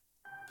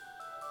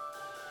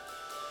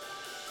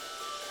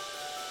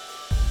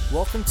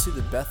Welcome to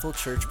the Bethel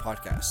Church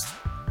Podcast.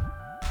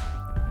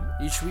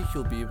 Each week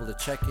you'll be able to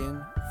check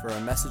in for our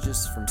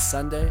messages from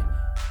Sunday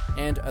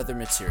and other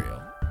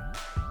material.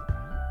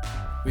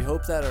 We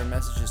hope that our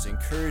messages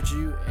encourage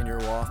you in your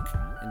walk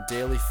in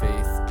daily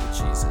faith with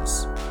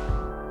Jesus.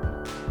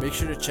 Make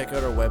sure to check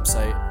out our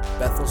website,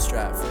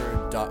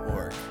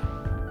 bethelstratford.org.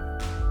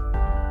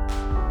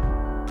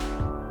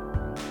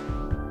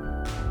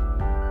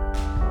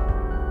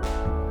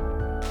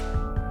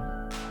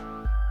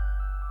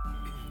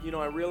 You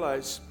know, I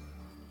realize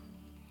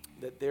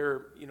that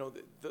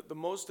the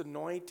most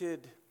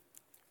anointed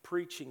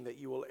preaching that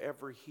you will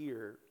ever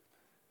hear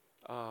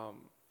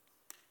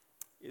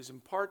is in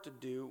part to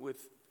do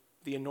with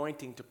the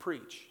anointing to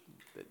preach.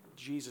 That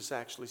Jesus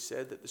actually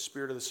said that the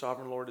Spirit of the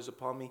Sovereign Lord is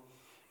upon me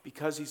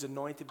because He's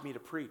anointed me to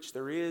preach.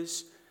 There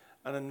is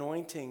an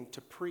anointing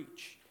to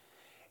preach.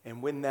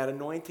 And when that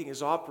anointing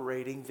is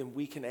operating, then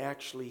we can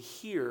actually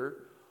hear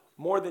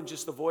more than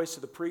just the voice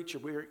of the preacher.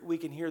 We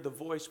can hear the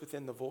voice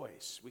within the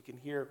voice. We can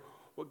hear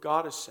what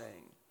God is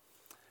saying.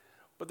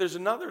 But there's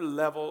another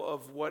level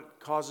of what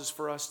causes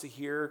for us to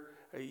hear,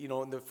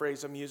 in the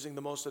phrase I'm using,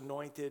 the most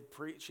anointed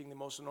preaching, the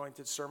most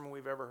anointed sermon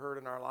we've ever heard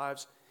in our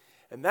lives.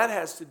 And that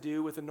has to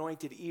do with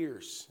anointed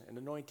ears and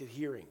anointed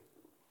hearing.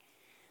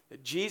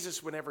 That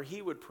Jesus, whenever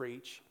He would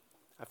preach,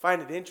 I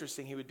find it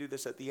interesting, He would do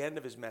this at the end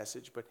of His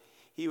message, but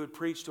He would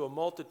preach to a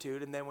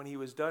multitude, and then when He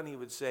was done, He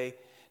would say,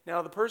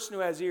 "Now the person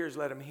who has ears,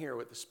 let him hear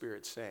what the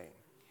Spirit's saying."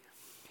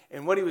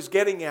 And what He was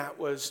getting at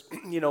was,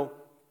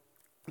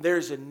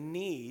 there's a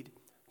need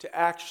to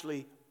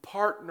actually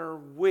partner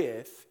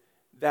with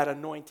that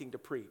anointing to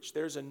preach.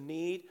 There's a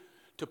need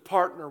to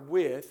partner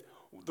with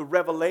the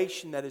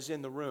revelation that is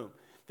in the room.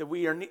 That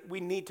we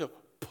need to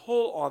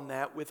pull on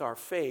that with our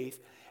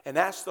faith and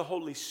ask the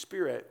Holy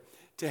Spirit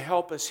to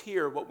help us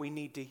hear what we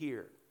need to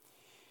hear.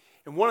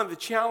 And one of the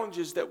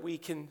challenges that we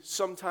can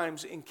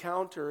sometimes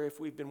encounter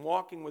if we've been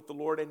walking with the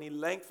Lord any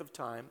length of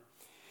time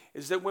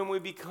is that when we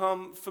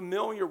become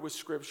familiar with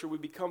Scripture, we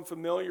become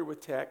familiar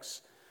with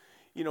texts,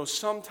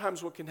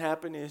 sometimes what can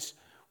happen is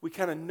we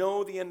kind of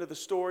know the end of the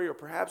story, or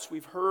perhaps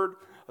we've heard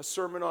a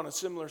sermon on a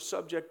similar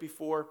subject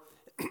before,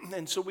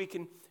 and so we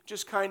can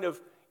just kind of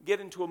get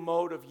into a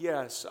mode of,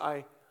 yes,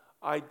 I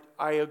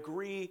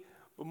agree,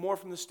 but more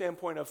from the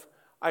standpoint of,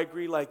 I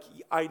agree like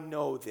I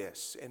know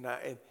this, and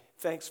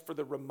thanks for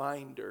the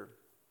reminder.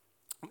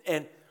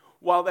 And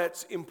while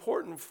that's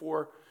important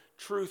for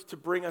truth to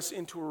bring us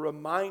into a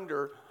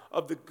reminder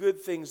of the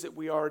good things that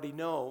we already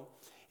know,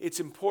 it's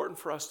important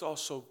for us to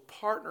also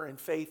partner in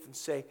faith and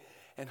say,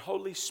 and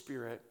Holy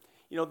Spirit,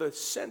 the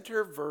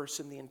center verse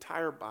in the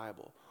entire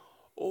Bible,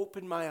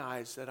 open my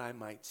eyes that I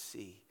might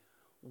see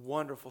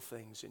wonderful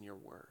things in your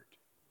word.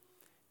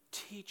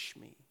 Teach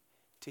me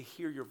to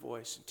hear your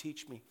voice and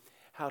teach me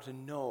how to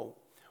know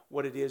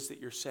what it is that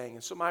you're saying.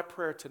 And so my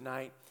prayer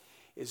tonight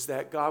is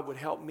that God would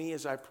help me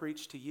as I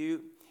preach to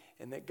you,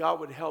 and that God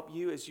would help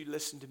you as you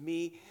listen to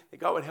me, that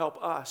God would help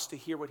us to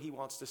hear what He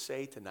wants to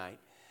say tonight,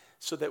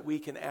 so that we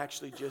can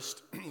actually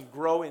just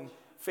grow in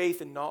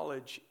faith and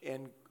knowledge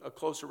and a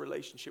closer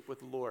relationship with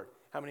the Lord.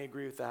 How many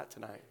agree with that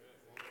tonight?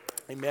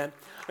 Amen.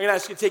 I'm going to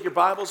ask you to take your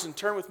Bibles and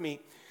turn with me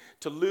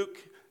to Luke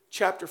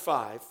chapter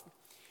 5.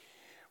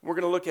 We're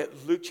going to look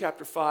at Luke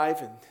chapter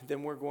 5, and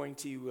then we're going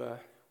to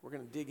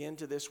dig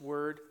into this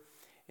word.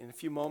 In a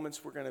few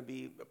moments, we're going to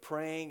be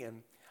praying,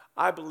 and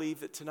I believe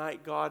that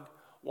tonight God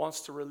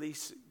wants to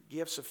release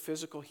gifts of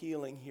physical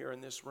healing here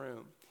in this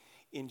room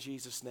in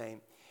Jesus'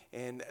 name.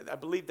 And I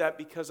believe that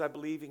because I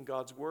believe in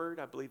God's word.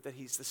 I believe that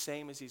He's the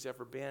same as He's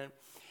ever been.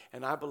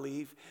 And I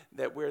believe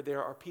that where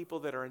there are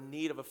people that are in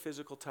need of a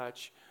physical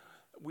touch,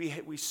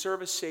 we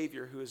serve a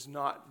Savior who is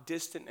not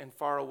distant and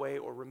far away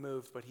or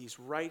removed, but He's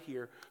right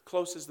here,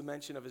 close as the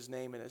mention of His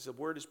name. And as the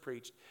word is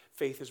preached,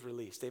 faith is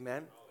released.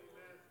 Amen? Amen.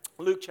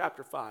 Luke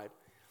chapter 5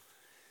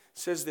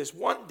 says this: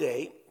 One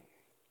day,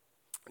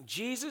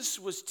 Jesus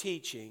was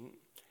teaching,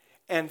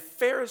 and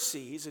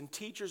Pharisees and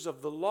teachers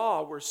of the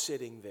law were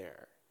sitting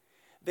there.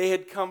 They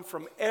had come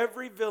from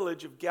every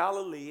village of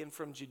Galilee and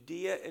from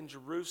Judea and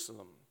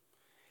Jerusalem.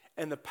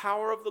 And the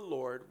power of the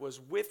Lord was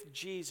with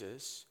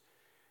Jesus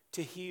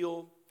to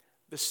heal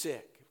the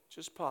sick.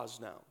 Just pause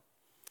now.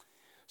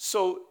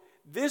 So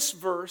this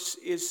verse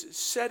is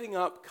setting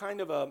up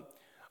kind of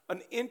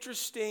an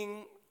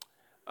interesting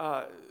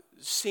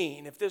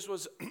scene. If this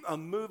was a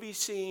movie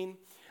scene,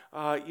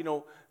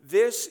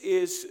 this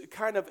is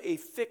kind of a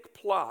thick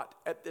plot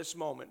at this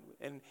moment.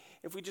 And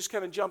if we just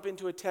kind of jump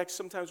into a text,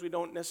 sometimes we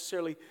don't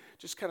necessarily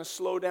just kind of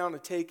slow down to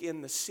take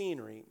in the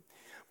scenery.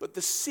 But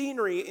the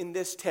scenery in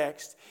this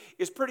text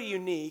is pretty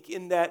unique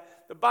in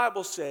that the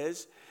Bible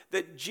says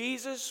that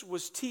Jesus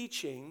was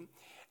teaching,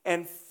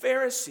 and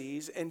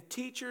Pharisees and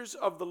teachers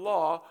of the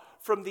law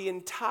from the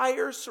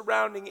entire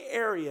surrounding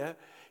area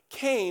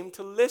came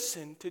to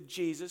listen to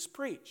Jesus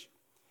preach.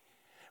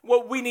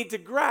 What we need to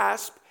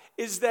grasp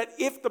is that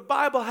if the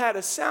Bible had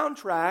a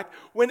soundtrack,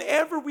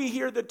 whenever we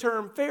hear the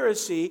term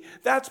Pharisee,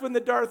 that's when the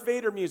Darth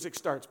Vader music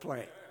starts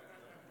playing.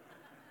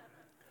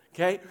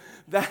 Okay?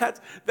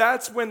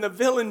 That's when the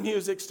villain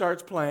music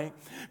starts playing,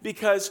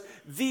 because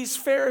these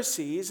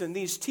Pharisees and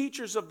these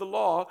teachers of the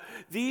law,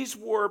 these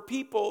were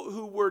people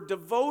who were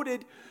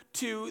devoted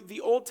to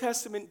the Old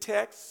Testament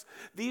texts.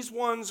 These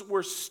ones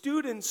were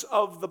students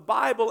of the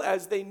Bible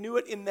as they knew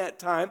it in that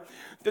time.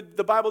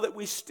 The Bible that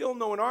we still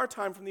know in our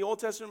time, from the Old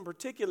Testament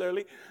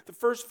particularly, the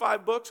first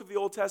 5 books of the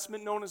Old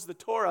Testament known as the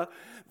Torah,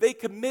 they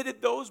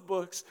committed those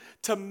books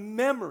to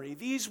memory.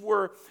 These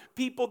were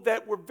people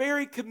that were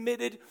very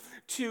committed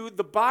to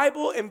the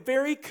Bible and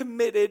very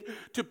committed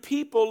to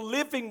people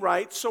living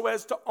right so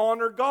as to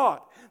honor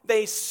God.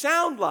 They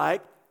sound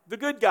like the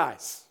good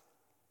guys.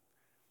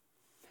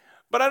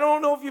 But I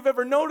don't know if you've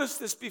ever noticed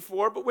this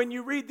before, but when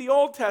you read the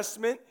Old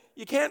Testament,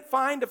 you can't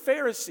find a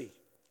Pharisee.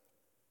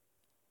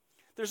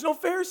 There's no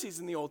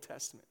Pharisees in the Old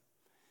Testament.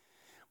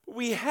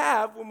 We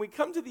have, when we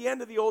come to the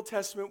end of the Old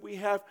Testament, we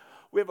have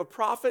a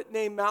prophet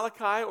named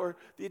Malachi, or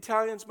the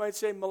Italians might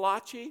say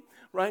Malachi,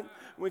 right?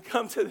 We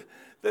come to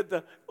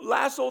the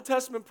last Old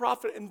Testament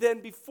prophet, and then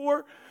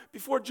before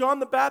John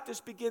the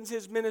Baptist begins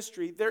his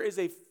ministry, there is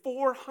a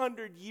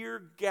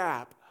 400-year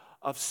gap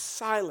of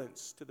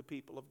silence to the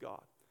people of God.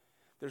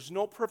 There's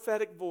no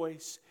prophetic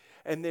voice,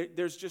 and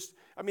there's just,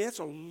 that's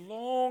a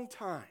long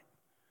time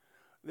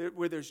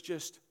where there's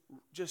just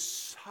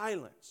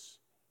silence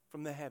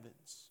from the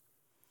heavens.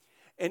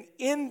 And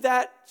in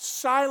that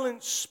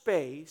silent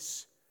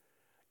space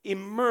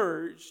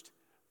emerged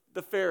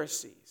the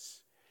Pharisees.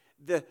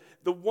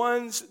 The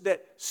ones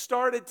that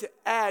started to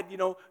add,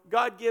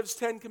 God gives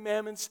 10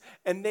 commandments,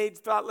 and they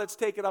thought, let's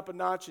take it up a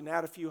notch and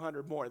add a few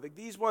hundred more.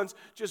 These ones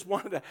just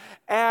wanted to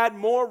add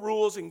more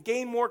rules and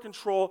gain more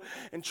control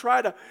and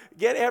try to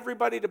get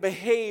everybody to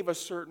behave a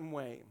certain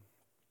way.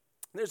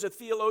 There's a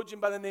theologian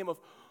by the name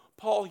of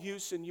Paul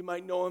Hewson. You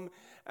might know him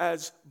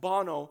as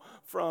Bono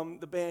from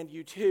the band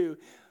U2.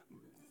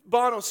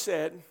 Bono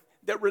said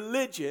that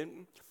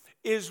religion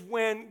is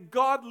when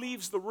God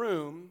leaves the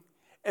room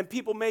and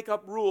people make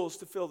up rules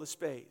to fill the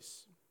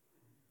space.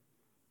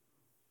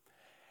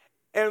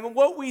 And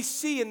what we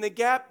see in the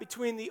gap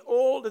between the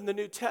Old and the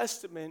New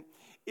Testament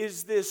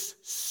is this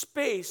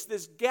space,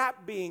 this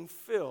gap being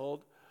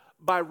filled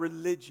by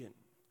religion.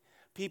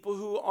 People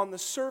who on the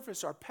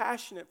surface are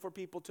passionate for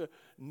people to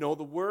know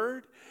the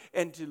Word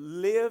and to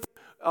live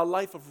a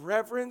life of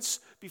reverence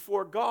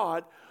before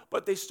God,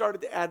 but they started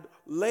to add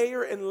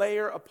layer and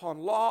layer upon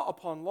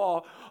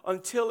law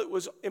until it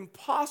was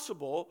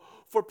impossible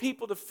for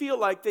people to feel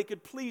like they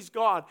could please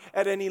God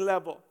at any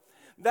level.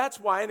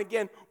 That's why, and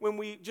again, when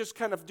we just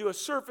kind of do a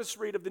surface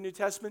read of the New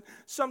Testament,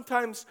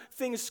 sometimes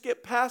things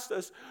skip past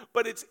us,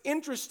 but it's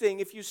interesting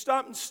if you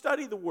stop and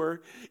study the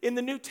Word. In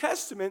the New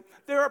Testament,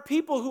 there are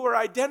people who are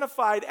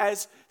identified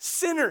as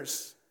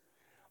sinners,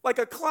 like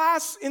a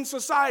class in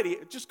society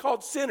just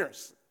called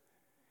sinners.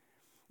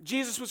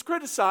 Jesus was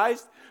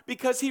criticized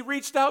because he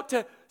reached out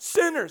to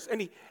sinners and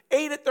he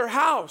ate at their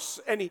house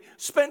and he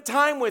spent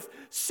time with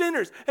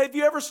sinners. Have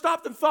you ever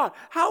stopped and thought,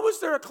 how is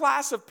there a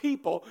class of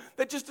people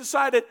that just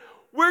decided,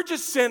 we're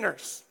just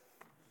sinners?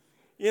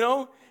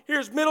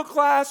 Here's middle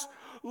class,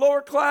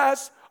 lower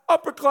class,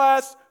 upper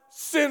class,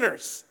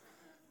 sinners.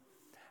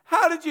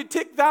 How did you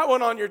tick that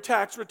one on your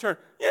tax return?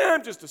 Yeah,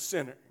 I'm just a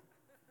sinner.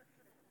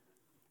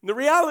 And the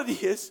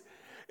reality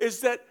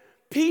is that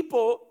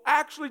people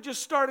actually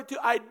just started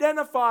to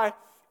identify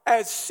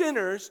as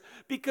sinners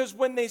because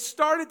when they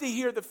started to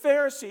hear the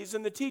Pharisees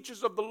and the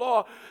teachers of the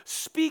law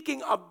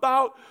speaking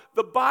about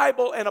the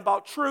Bible and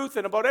about truth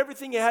and about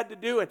everything you had to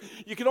do, and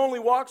you could only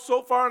walk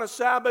so far on a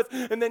Sabbath,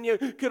 and then you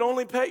could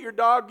only pet your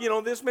dog,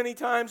 this many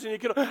times,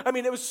 and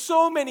there was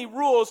so many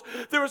rules.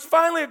 There was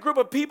finally a group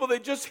of people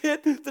that just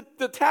hit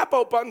the tap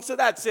out button and said,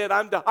 that's it,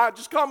 I'm done.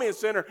 Just call me a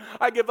sinner.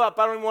 I give up.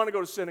 I don't even want to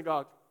go to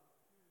synagogue.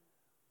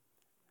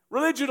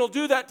 Religion will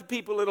do that to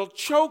people. It'll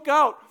choke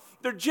out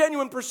their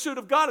genuine pursuit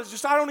of God. It's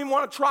just, I don't even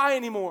want to try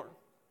anymore.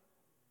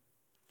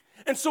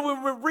 And so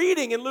when we're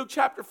reading in Luke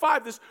chapter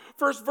 5, this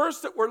first verse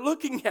that we're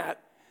looking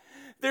at,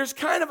 there's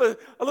kind of a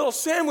little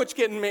sandwich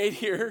getting made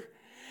here.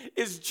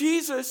 Is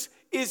Jesus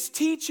is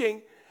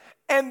teaching,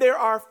 and there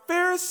are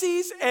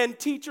Pharisees and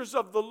teachers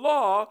of the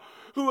law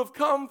who have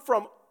come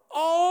from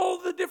all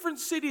the different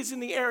cities in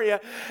the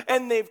area,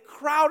 and they've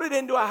crowded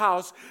into a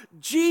house.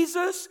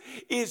 Jesus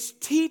is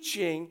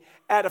teaching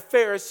at a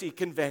Pharisee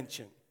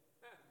convention.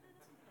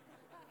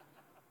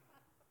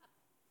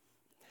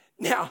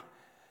 Now,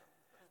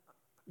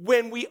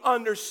 when we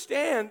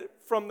understand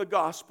from the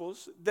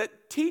Gospels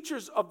that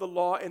teachers of the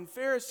law and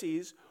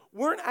Pharisees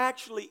weren't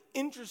actually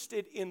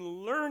interested in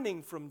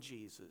learning from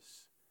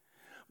Jesus,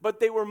 but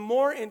they were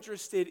more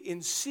interested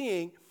in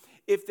seeing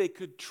if they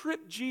could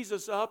trip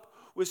Jesus up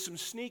with some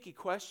sneaky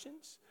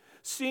questions,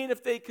 seeing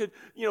if they could,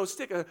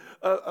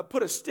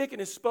 put a stick in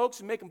his spokes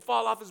and make him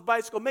fall off his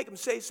bicycle, make him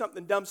say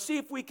something dumb, see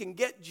if we can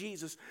get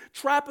Jesus,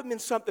 trap him in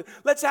something.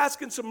 Let's ask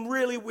him some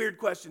really weird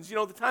questions.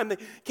 The time they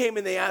came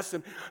and they asked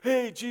him,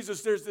 hey,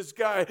 Jesus, there's this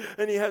guy,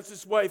 and he has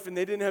this wife, and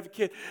they didn't have a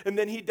kid, and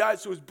then he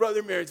dies, so his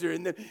brother marries her,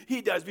 and then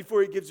he dies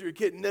before he gives her a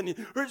kid, and then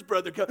his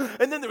brother comes,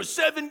 and then there were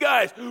 7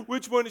 guys.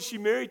 Which one is she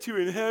married to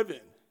in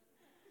heaven?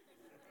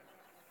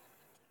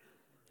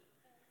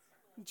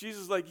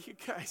 Jesus is like, you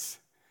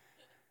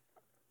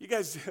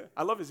guys,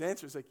 I love his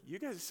answer. It's like, you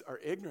guys are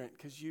ignorant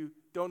because you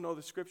don't know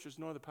the scriptures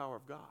nor the power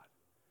of God.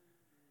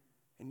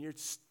 And you're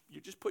just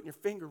putting your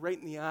finger right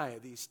in the eye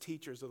of these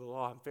teachers of the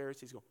law and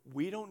Pharisees going,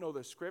 we don't know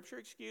the scripture,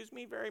 excuse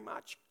me, very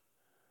much.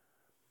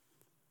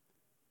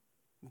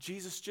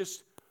 Jesus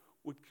just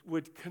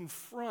would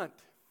confront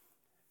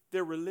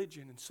their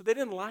religion. And so they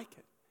didn't like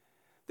it.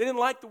 They didn't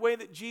like the way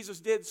that Jesus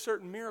did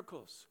certain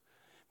miracles.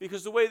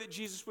 Because the way that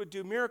Jesus would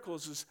do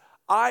miracles is,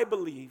 I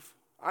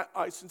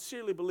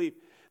sincerely believe,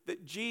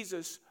 that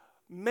Jesus,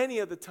 many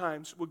of the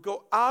times, would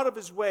go out of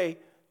his way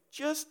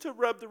just to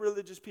rub the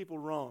religious people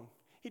wrong.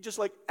 He'd just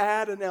like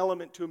add an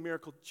element to a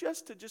miracle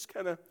just to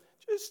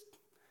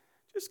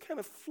kind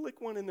of flick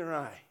one in their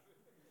eye.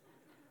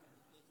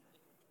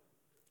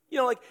 You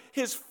know, like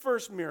his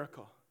first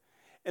miracle.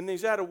 And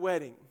he's at a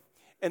wedding.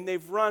 And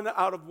they've run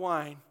out of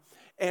wine.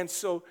 And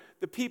so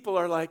the people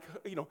are like,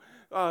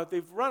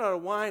 they've run out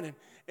of wine.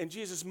 And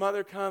Jesus'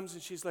 mother comes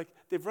and she's like,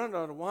 they've run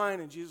out of wine.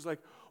 And Jesus is like,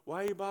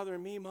 why are you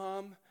bothering me,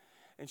 Mom?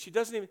 And she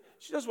does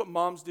what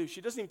moms do. She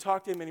doesn't even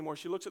talk to him anymore.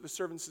 She looks at the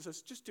servants and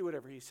says, just do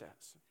whatever he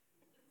says.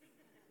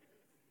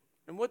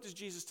 And what does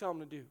Jesus tell them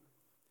to do?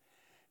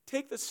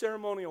 Take the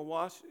ceremonial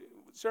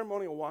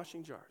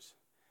washing jars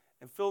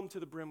and fill them to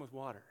the brim with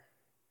water.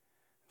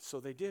 So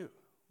they do,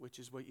 which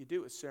is what you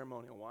do with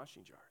ceremonial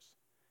washing jars.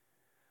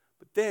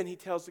 But then he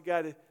tells the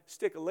guy to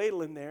stick a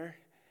ladle in there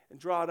and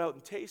draw it out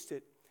and taste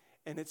it.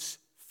 And it's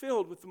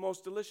filled with the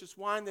most delicious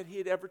wine that he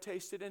had ever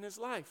tasted in his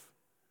life.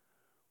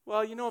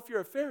 Well, if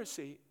you're a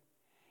Pharisee,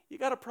 you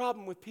got a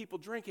problem with people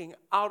drinking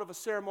out of a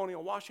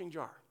ceremonial washing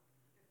jar.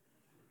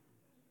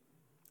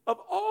 Of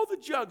all the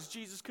jugs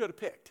Jesus could have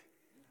picked,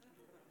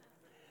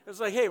 it was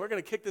like, hey, we're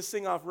going to kick this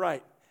thing off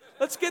right.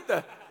 Let's get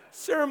the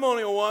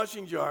ceremonial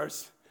washing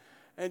jars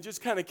and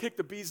just kind of kick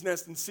the bee's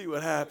nest and see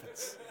what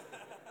happens.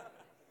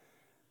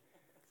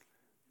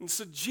 And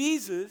so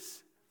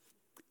Jesus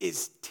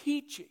is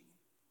teaching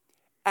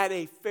at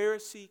a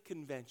Pharisee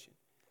convention.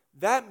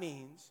 That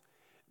means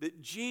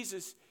that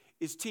Jesus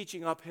is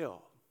teaching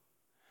uphill.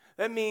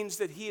 That means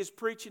that he is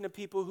preaching to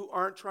people who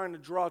aren't trying to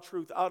draw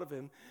truth out of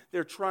him.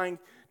 They're trying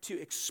to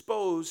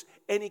expose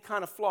any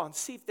kind of flaw and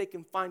see if they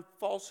can find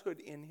falsehood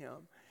in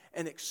him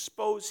and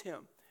expose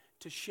him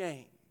to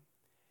shame.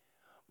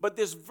 But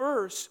this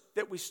verse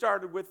that we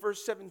started with,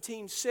 verse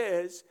 17,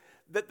 says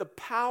that the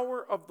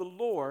power of the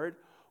Lord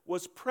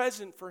was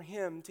present for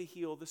him to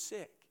heal the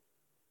sick.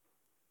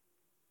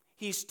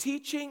 He's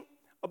teaching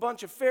a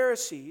bunch of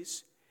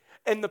Pharisees,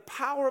 and the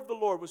power of the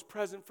Lord was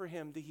present for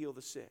him to heal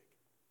the sick.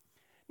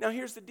 Now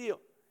here's the deal.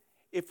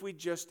 If we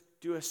just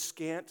do a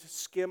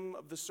skim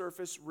of the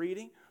surface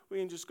reading, we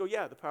can just go,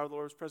 yeah, the power of the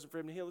Lord was present for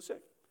him to heal the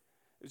sick.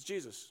 It's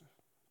Jesus.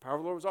 The power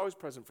of the Lord was always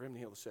present for him to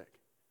heal the sick.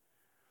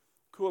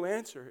 Cool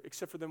answer,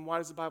 except for then why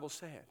does the Bible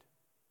say it?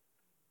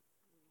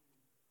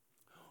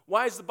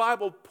 Why is the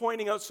Bible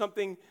pointing out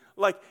something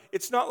like,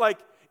 it's not like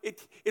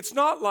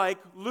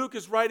Luke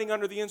is writing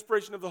under the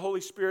inspiration of the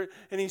Holy Spirit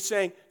and he's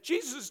saying,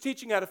 Jesus is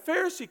teaching at a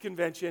Pharisee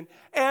convention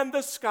and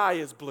the sky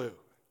is blue.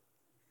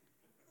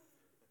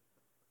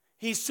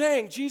 He's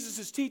saying Jesus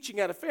is teaching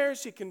at a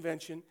Pharisee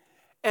convention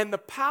and the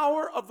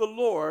power of the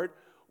Lord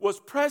was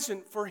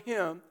present for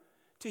him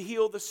to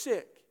heal the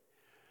sick.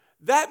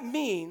 That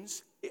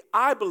means,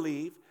 I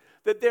believe,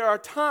 that there are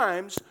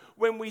times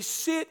when we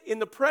sit in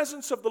the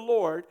presence of the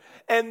Lord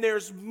and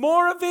there's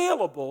more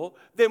available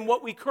than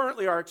what we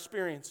currently are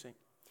experiencing.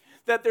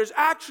 That there's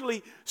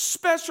actually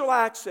special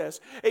access,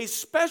 a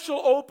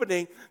special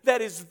opening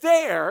that is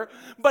there,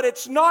 but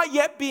it's not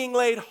yet being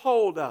laid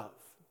hold of.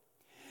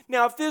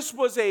 Now, if this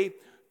was a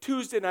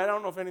Tuesday night, I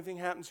don't know if anything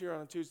happens here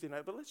on a Tuesday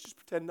night, but let's just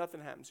pretend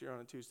nothing happens here on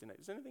a Tuesday night.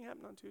 Does anything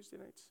happen on Tuesday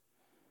nights?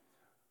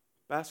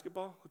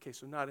 Basketball? Okay,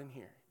 so not in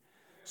here.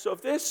 So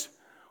if this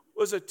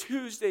was a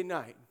Tuesday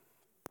night,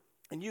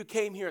 and you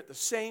came here at the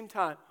same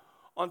time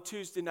on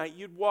Tuesday night,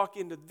 you'd walk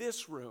into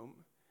this room,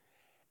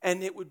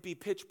 and it would be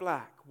pitch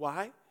black.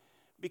 Why?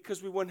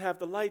 Because we wouldn't have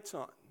the lights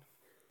on.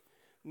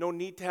 No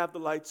need to have the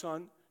lights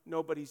on.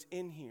 Nobody's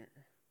in here.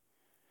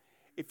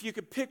 If you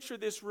could picture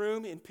this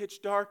room in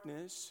pitch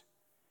darkness,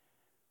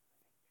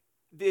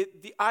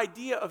 the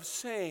idea of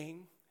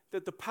saying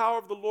that the power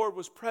of the Lord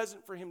was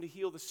present for him to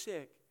heal the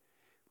sick,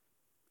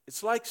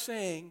 it's like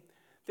saying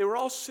they were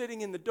all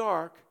sitting in the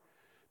dark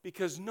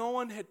because no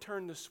one had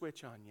turned the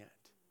switch on yet.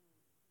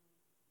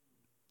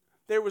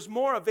 There was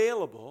more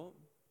available,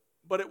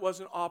 but it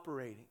wasn't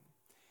operating.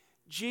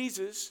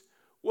 Jesus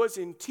was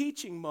in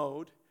teaching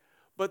mode,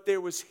 but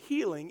there was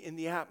healing in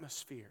the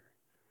atmosphere.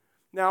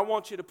 Now, I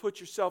want you to put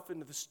yourself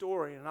into the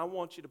story, and I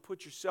want you to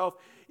put yourself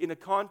in a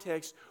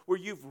context where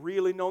you've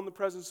really known the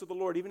presence of the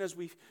Lord, even as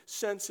we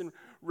sense and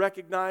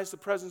recognize the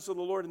presence of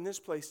the Lord in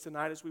this place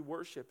tonight as we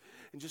worship,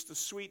 and just the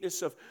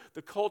sweetness of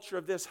the culture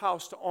of this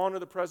house to honor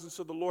the presence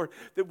of the Lord,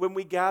 that when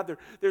we gather,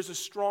 there's a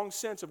strong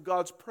sense of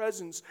God's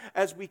presence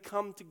as we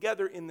come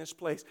together in this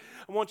place.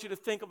 I want you to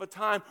think of a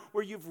time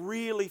where you've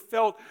really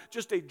felt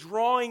just a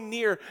drawing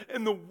near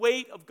and the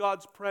weight of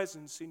God's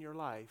presence in your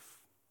life.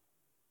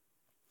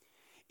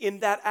 in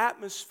that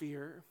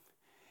atmosphere,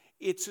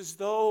 it's as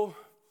though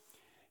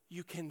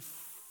you can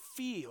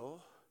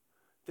feel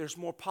there's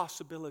more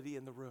possibility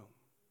in the room.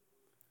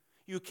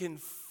 You can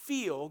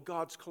feel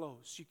God's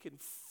close. You can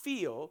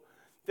feel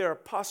there are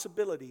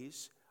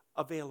possibilities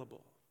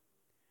available.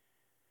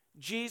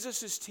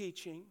 Jesus is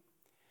teaching.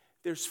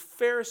 There's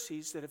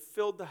Pharisees that have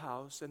filled the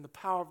house, and the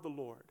power of the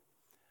Lord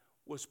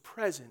was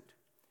present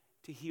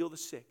to heal the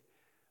sick.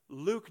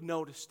 Luke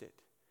noticed it.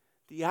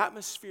 The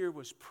atmosphere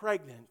was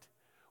pregnant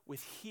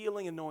with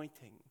healing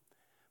anointing.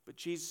 But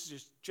Jesus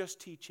is just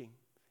teaching.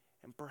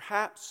 And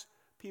perhaps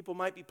people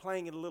might be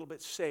playing it a little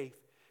bit safe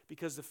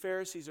because the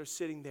Pharisees are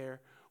sitting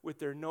there with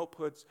their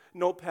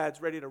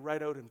notepads ready to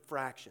write out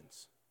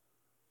infractions.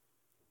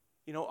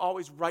 You know,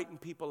 always writing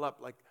people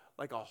up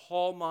like a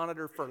hall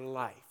monitor for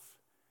life.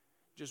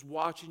 Just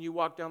watching you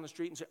walk down the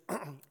street and say,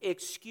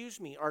 excuse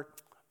me, are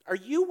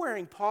you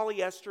wearing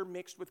polyester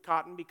mixed with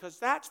cotton? Because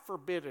that's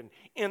forbidden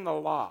in the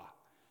law.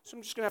 So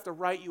I'm just going to have to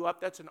write you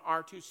up. That's an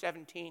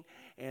R217,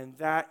 and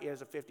that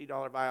is a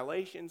 $50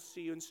 violation.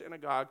 See you in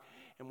synagogue,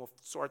 and we'll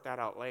sort that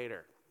out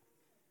later.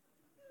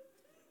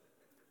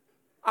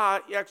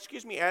 Yeah,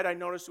 excuse me, Ed, I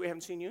noticed we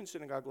haven't seen you in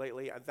synagogue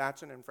lately.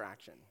 That's an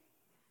infraction.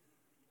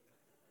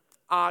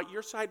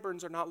 Your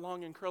sideburns are not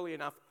long and curly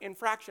enough.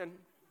 Infraction.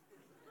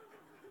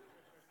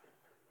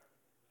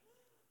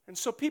 And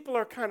so people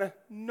are kind of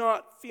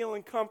not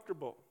feeling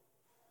comfortable,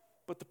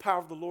 but the power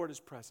of the Lord is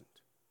present.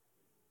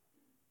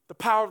 The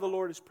power of the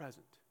Lord is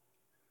present.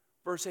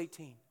 Verse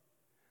 18.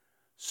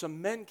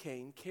 Some men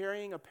came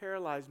carrying a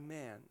paralyzed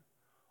man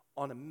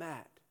on a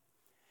mat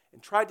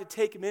and tried to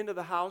take him into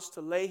the house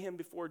to lay him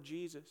before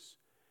Jesus.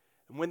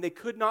 And when they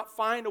could not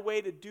find a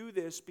way to do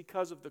this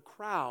because of the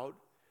crowd,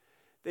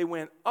 they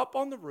went up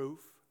on the roof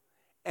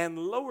and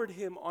lowered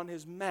him on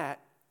his mat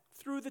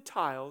through the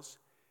tiles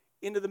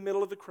into the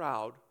middle of the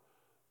crowd,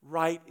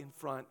 right in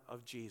front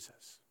of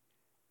Jesus.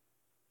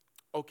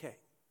 Okay,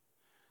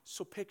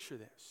 so picture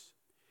this.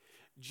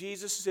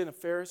 Jesus is in a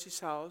Pharisee's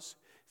house.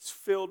 It's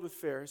filled with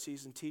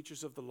Pharisees and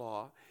teachers of the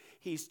law.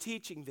 He's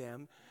teaching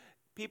them.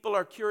 People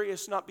are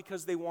curious not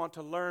because they want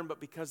to learn, but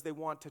because they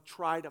want to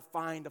try to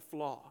find a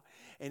flaw.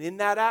 And in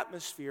that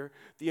atmosphere,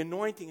 the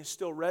anointing is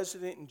still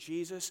resident in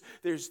Jesus.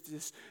 There's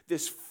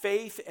this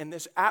faith and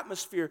this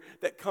atmosphere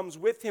that comes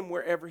with him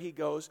wherever he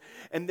goes.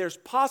 And there's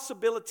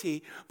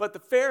possibility, but the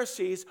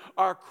Pharisees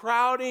are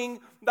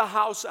crowding the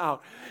house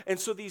out. And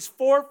so these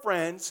four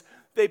friends,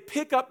 they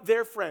pick up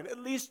their friend. At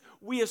least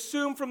we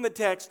assume from the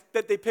text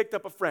that they picked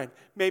up a friend.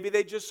 Maybe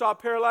they just saw a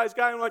paralyzed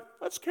guy and were like,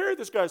 let's carry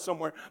this guy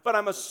somewhere. But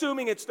I'm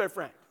assuming it's their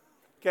friend.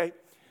 Okay?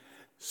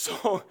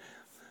 So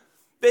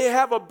they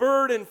have a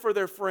burden for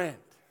their friend.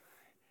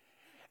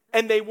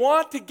 And they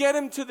want to get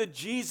him to the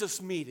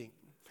Jesus meeting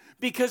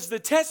because the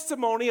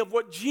testimony of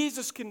what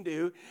Jesus can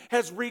do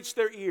has reached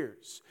their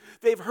ears.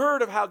 They've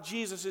heard of how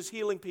Jesus is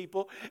healing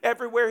people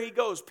everywhere he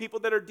goes. People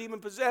that are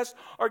demon-possessed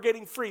are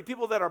getting free.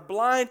 People that are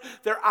blind,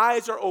 their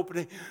eyes are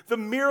opening. The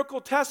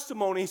miracle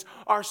testimonies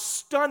are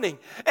stunning.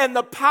 And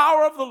the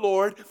power of the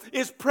Lord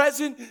is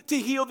present to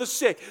heal the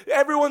sick.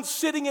 Everyone's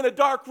sitting in a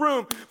dark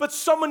room, but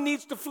someone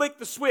needs to flick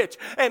the switch.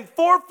 And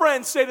four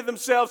friends say to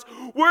themselves,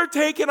 we're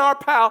taking our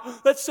pal,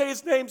 let's say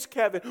his name's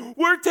Kevin.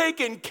 We're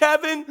taking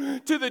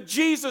Kevin to the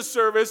Jesus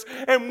service,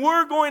 and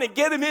we're going to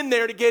get him in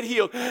there to get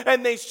healed.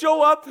 And they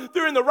show up,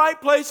 they're in the right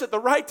place at the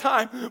right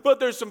time, but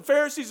there's some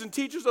Pharisees and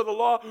teachers of the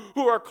law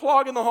who are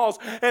clogging the halls,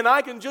 and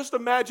I can just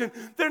imagine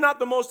they're not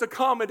the most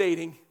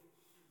accommodating.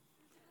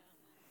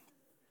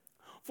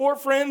 Four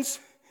friends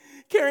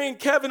carrying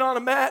Kevin on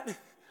a mat,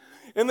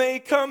 and they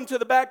come to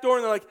the back door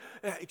and they're like,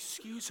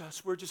 excuse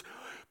us,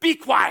 be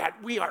quiet,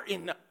 we are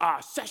in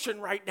session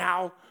right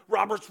now.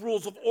 Robert's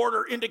Rules of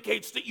Order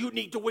indicates that you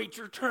need to wait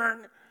your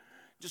turn.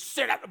 Just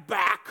sit at the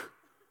back.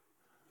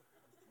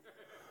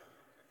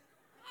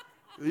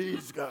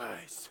 These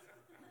guys.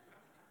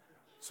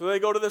 So they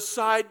go to the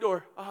side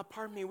door.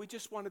 Pardon me, we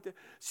just wanted to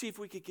see if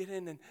we could get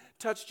in and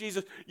touch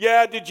Jesus.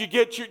 Yeah, did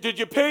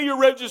you pay your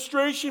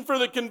registration for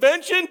the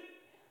convention?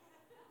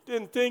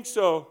 Didn't think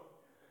so.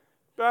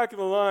 Back of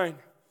the line.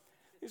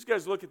 These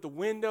guys look at the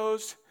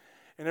windows,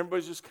 and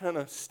everybody's just kind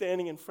of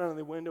standing in front of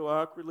the window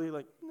awkwardly,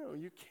 like, no,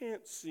 you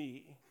can't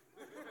see.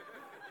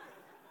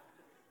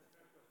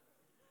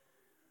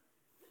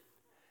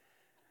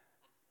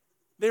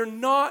 They're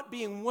not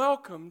being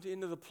welcomed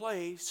into the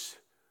place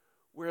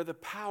where the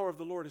power of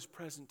the Lord is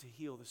present to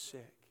heal the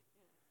sick.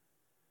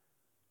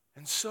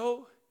 And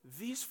so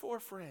these four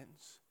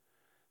friends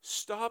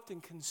stopped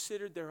and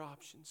considered their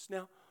options.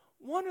 Now,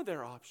 one of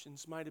their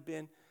options might have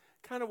been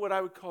kind of what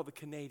I would call the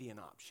Canadian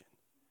option.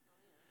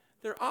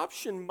 Their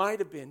option might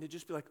have been to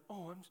just be like,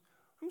 oh,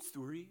 I'm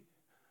sorry.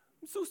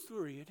 I'm so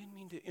sorry. I didn't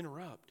mean to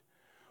interrupt.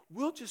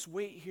 We'll just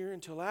wait here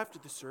until after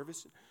the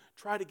service and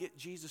try to get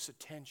Jesus'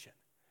 attention.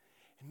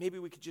 And maybe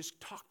we could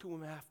just talk to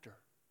him after.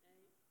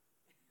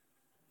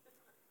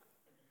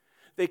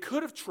 They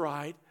could have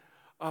tried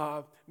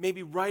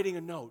maybe writing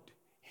a note.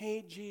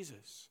 Hey,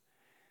 Jesus,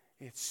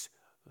 it's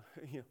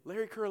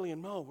Larry, Curly,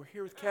 and Mo. We're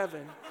here with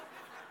Kevin.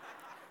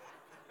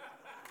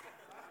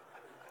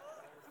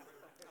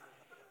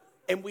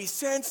 and we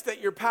sense that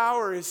your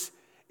power is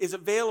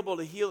available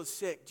to heal the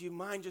sick, do you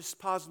mind just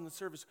pausing the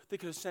service? They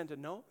could have sent a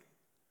note.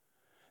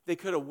 They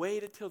could have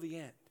waited till the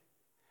end.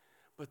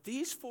 But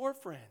these 4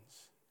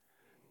 friends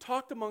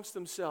talked amongst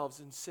themselves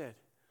and said,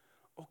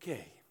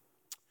 okay,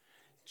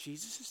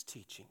 Jesus is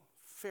teaching,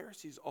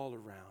 Pharisees all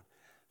around.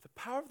 The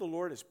power of the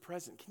Lord is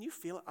present. Can you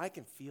feel it? I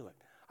can feel it.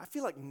 I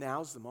feel like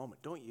now's the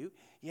moment, don't you?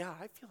 Yeah,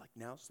 I feel like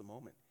now's the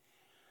moment.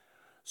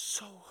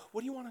 So,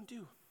 what do you want to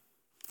do?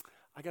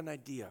 I got an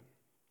idea.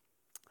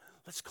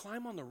 Let's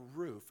climb on the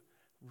roof,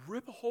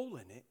 rip a hole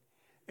in it,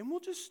 and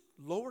we'll just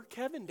lower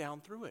Kevin down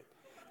through it.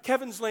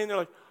 Kevin's laying there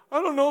like,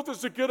 I don't know if this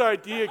is a good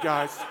idea,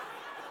 guys.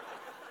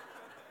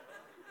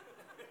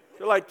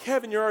 They're like,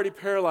 Kevin, you're already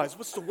paralyzed.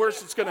 What's the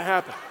worst that's going to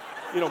happen?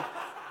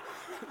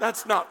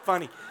 That's not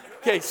funny.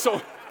 Okay,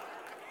 so...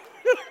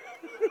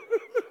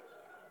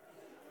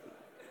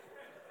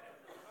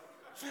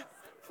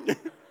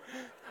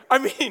 I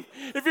mean,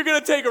 if you're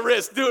going to take a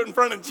risk, do it in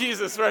front of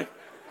Jesus, right?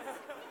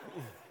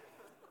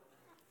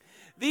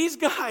 These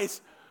guys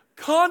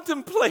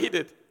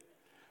contemplated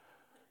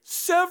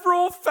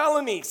several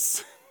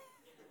felonies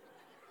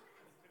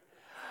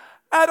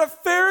at a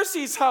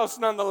Pharisee's house,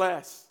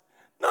 nonetheless.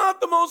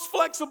 Not the most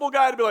flexible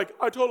guy to be like,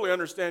 I totally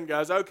understand,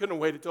 guys. I couldn't have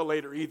waited till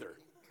later either.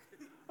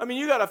 I mean,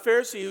 you got a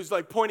Pharisee who's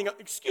like pointing out,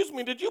 excuse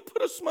me, did you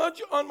put a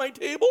smudge on my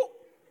table?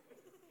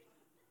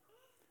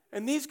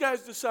 And these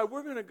guys decide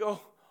we're going to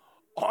go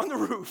on the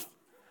roof,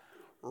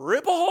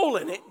 rip a hole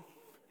in it,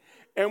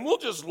 and we'll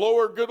just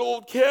lower good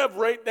old Kev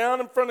right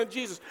down in front of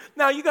Jesus.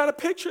 Now, you got to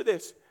picture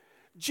this.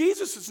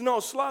 Jesus is no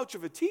slouch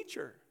of a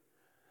teacher.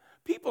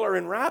 People are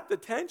in rapt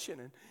attention,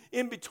 and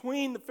in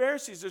between the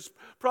Pharisees, there's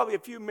probably a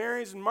few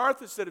Marys and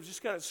Marthas that have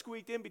just kind of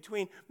squeaked in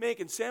between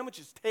making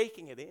sandwiches,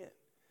 taking it in,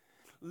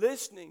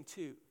 listening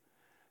to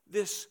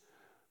this,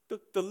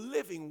 the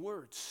living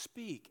word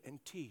speak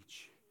and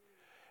teach.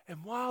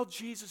 And while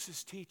Jesus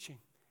is teaching,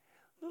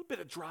 a little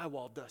bit of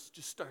drywall dust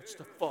just starts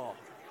to fall.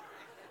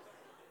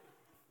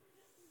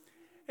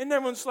 And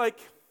everyone's like,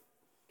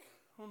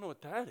 I don't know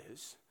what that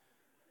is.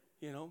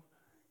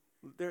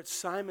 They're at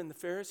Simon the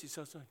Pharisee's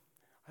house. Like,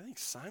 I think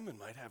Simon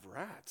might have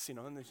rats, and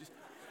there's just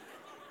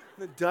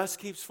the dust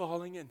keeps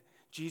falling, and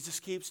Jesus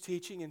keeps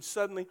teaching, and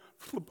suddenly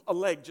a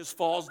leg just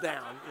falls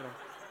down,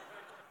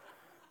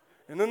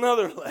 and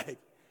another leg.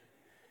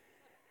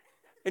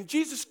 And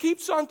Jesus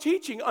keeps on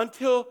teaching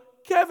until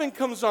Kevin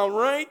comes on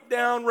right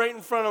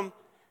in front of him.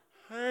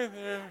 Hey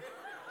there.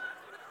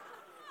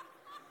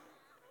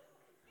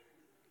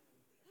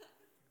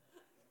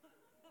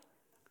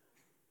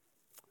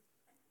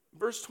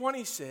 Verse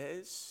 20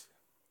 says,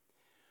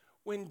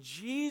 when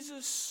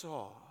Jesus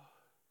saw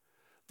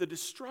the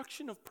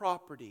destruction of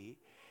property,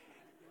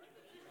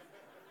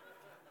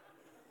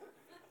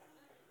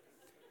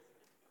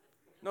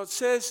 no, it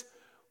says,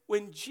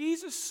 when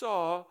Jesus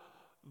saw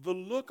the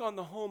look on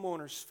the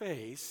homeowner's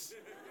face,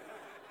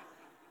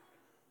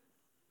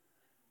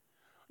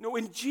 no,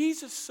 when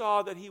Jesus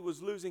saw that he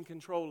was losing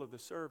control of the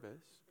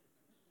service,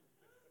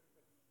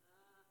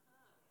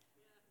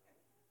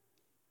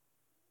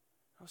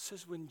 it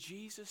says when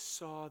Jesus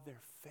saw their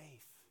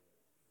faith.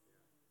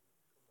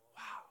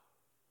 Wow.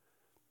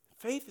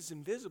 Faith is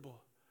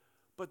invisible,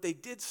 but they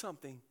did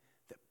something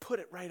that put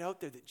it right out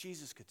there that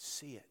Jesus could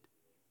see it.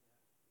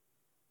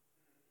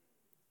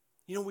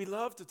 We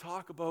love to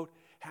talk about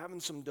having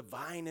some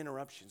divine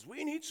interruptions.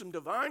 We need some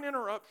divine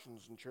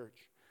interruptions in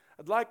church.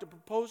 I'd like to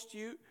propose to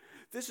you,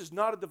 this is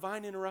not a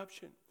divine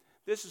interruption.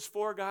 This is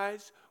 4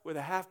 guys with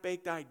a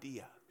half-baked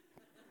idea.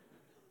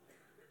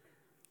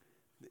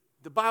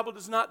 The Bible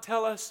does not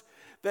tell us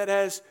that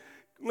as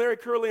Larry,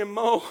 Curly, and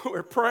Mo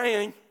were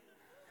praying,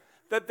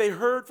 that they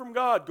heard from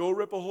God, go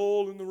rip a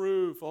hole in the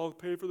roof, I'll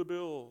pay for the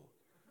bill.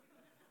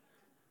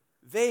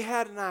 They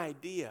had an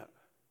idea,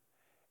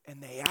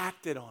 and they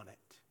acted on it.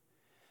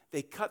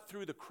 They cut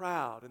through the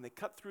crowd, and they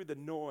cut through the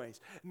noise,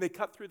 and they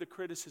cut through the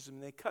criticism,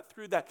 and they cut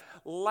through that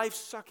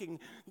life-sucking,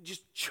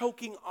 just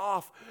choking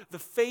off the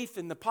faith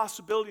and the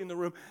possibility in the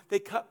room. They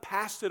cut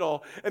past it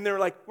all, and they were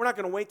like, we're not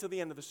going to wait till the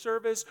end of the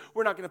service.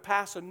 We're not going to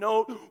pass a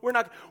note.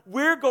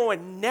 We're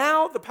going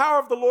now. The power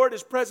of the Lord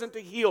is present to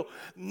heal.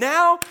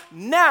 Now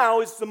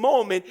is the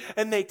moment,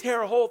 and they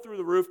tear a hole through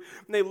the roof,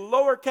 and they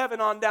lower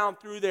Kevin on down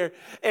through there,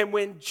 and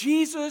when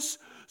Jesus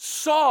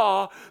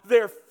saw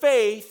their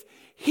faith,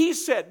 he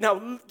said,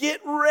 now get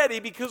ready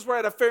because we're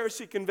at a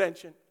Pharisee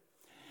convention.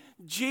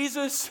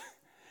 Jesus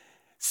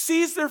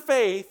sees their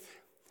faith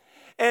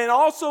and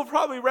also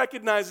probably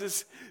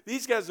recognizes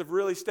these guys have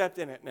really stepped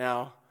in it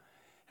now.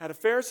 At a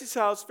Pharisee's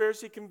house,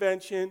 Pharisee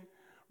convention,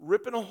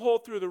 ripping a hole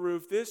through the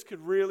roof. This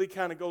could really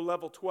kind of go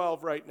level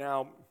 12 right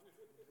now.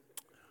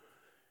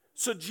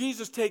 So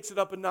Jesus takes it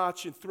up a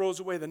notch and throws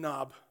away the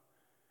knob.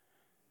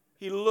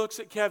 He looks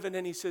at Kevin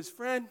and he says,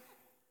 friend,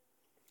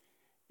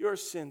 your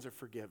sins are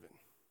forgiven.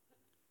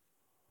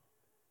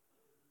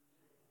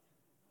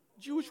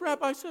 Jewish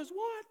rabbi says,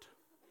 what?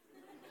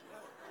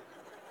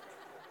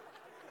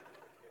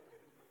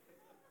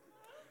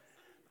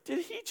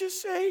 Did he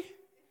just say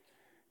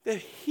that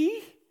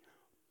he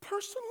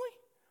personally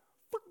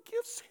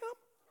forgives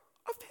him?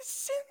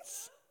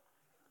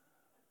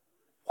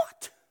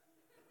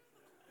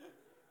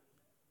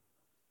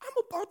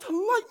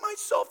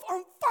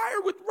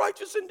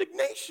 righteous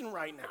indignation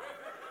right now.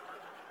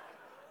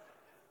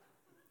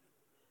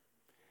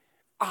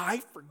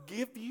 I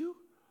forgive you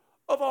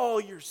of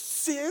all your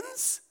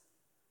sins?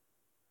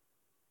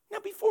 Now,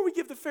 before we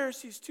give the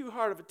Pharisees too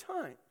hard of a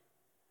time,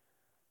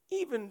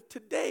 even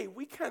today,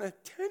 we kind of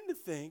tend to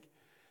think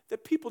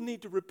that people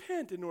need to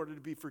repent in order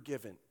to be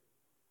forgiven.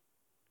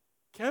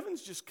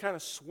 Kevin's just kind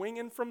of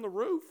swinging from the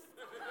roof.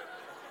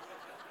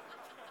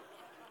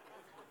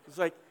 It's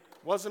like,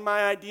 wasn't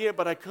my idea,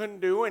 but I couldn't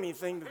do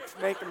anything to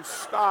make him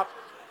stop.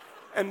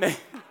 And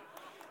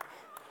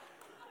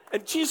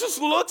Jesus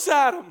looks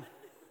at him.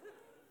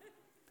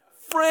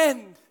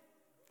 Friend,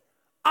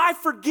 I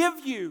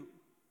forgive you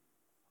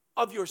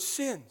of your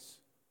sins.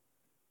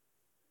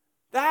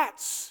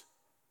 That's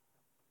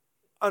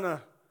an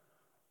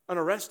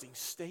arresting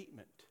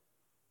statement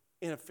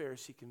in a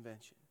Pharisee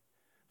convention.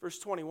 Verse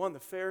 21, the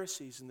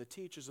Pharisees and the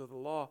teachers of the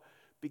law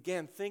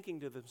began thinking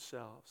to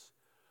themselves,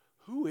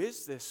 who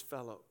is this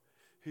fellow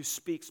who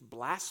speaks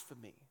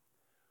blasphemy?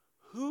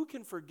 Who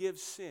can forgive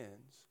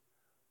sins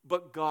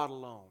but God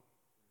alone?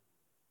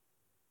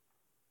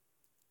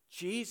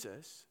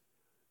 Jesus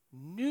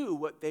knew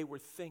what they were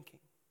thinking.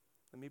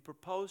 Let me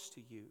propose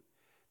to you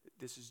that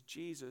this is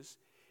Jesus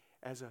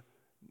as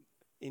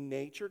in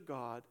nature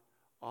God,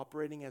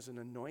 operating as an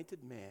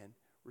anointed man,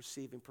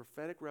 receiving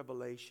prophetic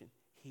revelation.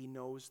 He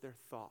knows their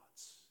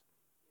thoughts.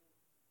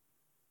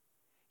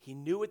 He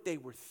knew what they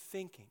were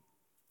thinking.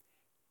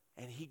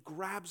 And he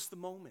grabs the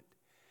moment.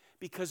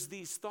 Because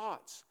these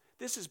thoughts,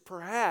 this is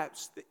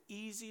perhaps the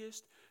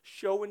easiest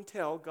show and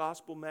tell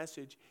gospel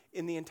message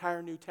in the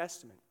entire New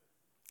Testament.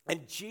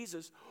 And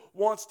Jesus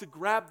wants to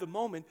grab the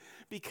moment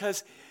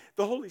because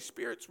the Holy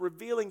Spirit's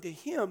revealing to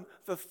him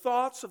the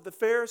thoughts of the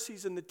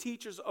Pharisees and the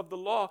teachers of the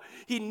law.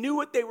 He knew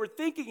what they were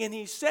thinking, and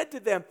he said to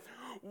them,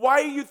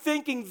 why are you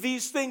thinking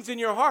these things in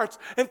your hearts?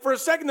 And for a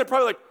second, they're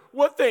probably like,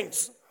 what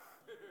things?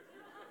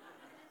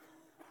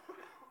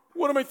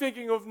 What am I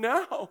thinking of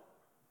now?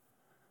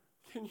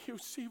 Can you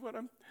see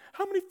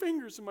how many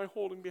fingers am I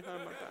holding behind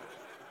my back?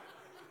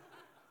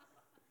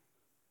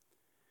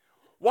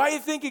 Why are you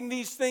thinking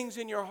these things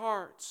in your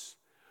hearts?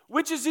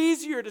 Which is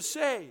easier to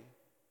say,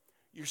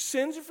 your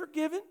sins are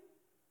forgiven,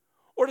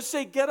 or to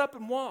say, get up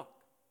and walk?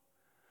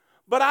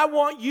 But I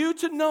want you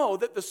to know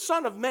that the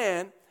Son of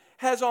Man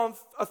has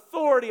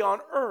authority on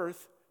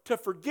earth to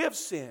forgive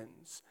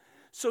sins.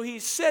 So he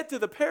said to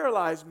the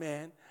paralyzed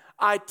man,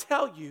 I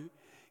tell you,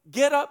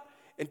 get up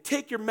and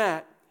take your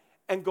mat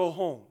and go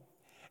home.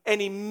 And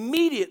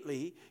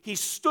immediately he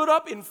stood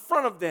up in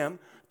front of them,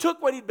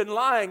 took what he'd been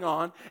lying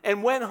on,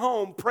 and went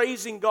home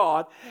praising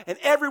God. And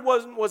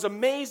everyone was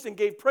amazed and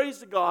gave praise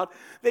to God.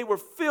 They were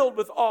filled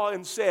with awe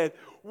and said,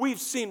 we've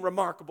seen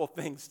remarkable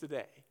things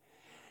today.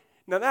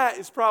 Now that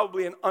is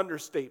probably an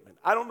understatement.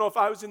 I don't know if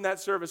I was in that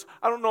service.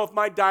 I don't know if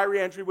my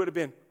diary entry would have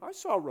been, I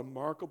saw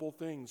remarkable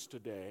things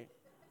today.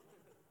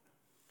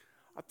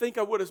 I think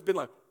I would have been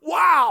like,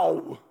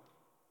 wow!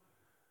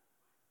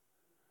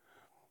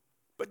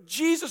 But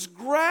Jesus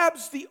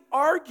grabs the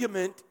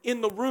argument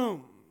in the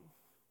room.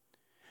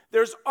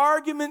 There's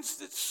arguments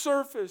that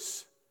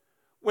surface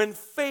when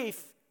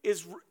faith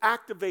is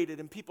activated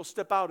and people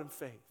step out in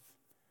faith.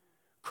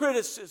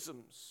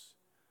 Criticisms.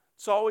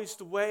 It's always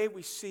the way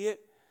we see it.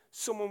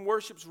 Someone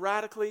worships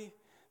radically.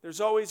 There's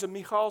always a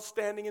Michal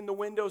standing in the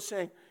window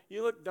saying,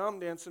 you look dumb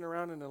dancing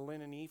around in a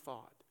linen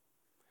ephod.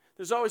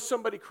 There's always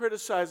somebody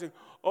criticizing,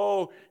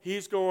 oh,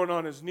 he's going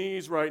on his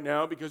knees right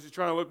now because he's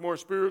trying to look more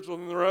spiritual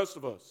than the rest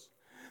of us.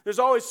 There's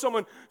always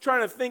someone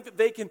trying to think that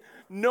they can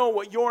know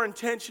what your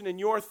intention and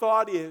your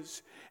thought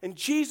is. And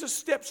Jesus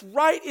steps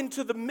right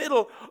into the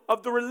middle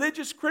of the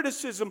religious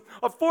criticism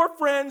of four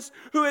friends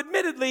who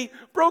admittedly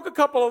broke a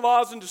couple of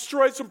laws and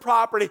destroyed some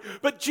property,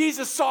 but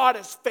Jesus saw it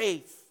as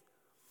faith.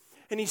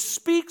 And he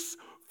speaks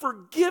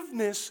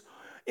forgiveness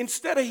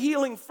instead of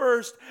healing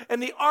first.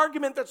 And the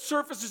argument that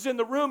surfaces in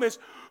the room is,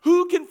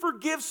 who can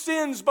forgive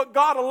sins but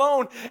God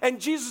alone? And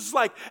Jesus is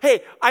like,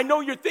 hey, I know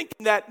you're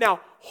thinking that.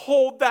 Now,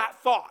 hold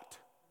that thought.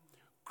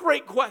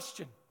 Great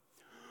question.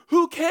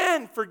 Who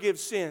can forgive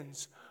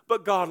sins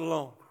but God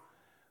alone?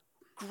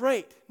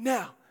 Great.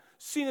 Now,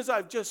 seeing as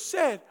I've just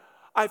said,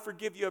 I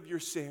forgive you of your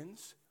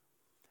sins,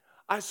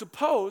 I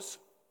suppose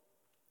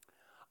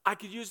I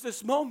could use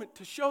this moment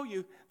to show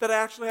you that I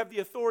actually have the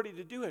authority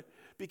to do it,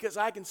 because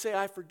I can say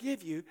I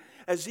forgive you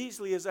as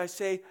easily as I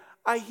say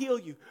I heal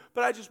you.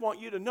 But I just want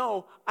you to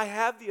know I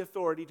have the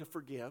authority to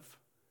forgive.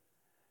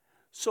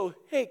 So,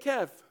 hey,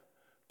 Kev,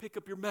 pick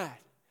up your mat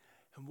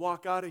and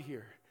walk out of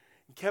here.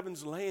 And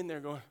Kevin's laying there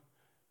going,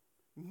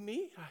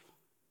 me?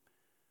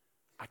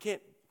 I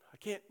can't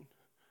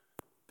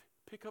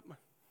pick up my...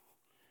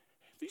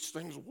 These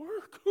things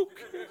work,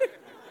 okay.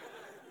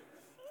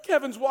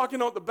 Kevin's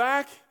walking out the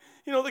back.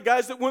 You know, the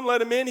guys that wouldn't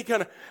let him in, he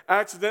kind of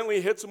accidentally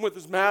hits them with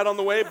his mat on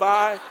the way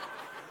by.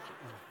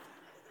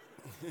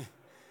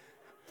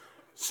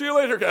 See you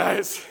later,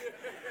 guys.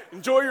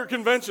 Enjoy your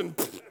convention.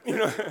 You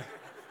know.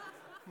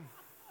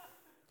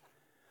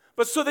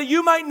 But so that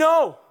you might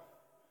know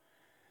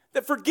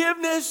that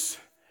forgiveness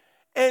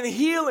and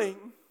healing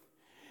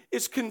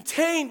is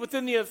contained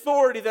within the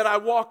authority that I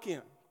walk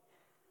in.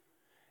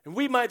 And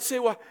we might say,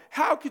 well,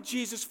 how could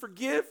Jesus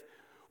forgive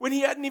when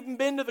he hadn't even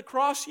been to the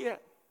cross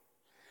yet?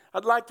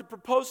 I'd like to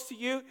propose to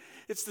you,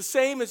 it's the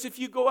same as if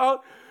you go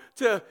out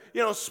to,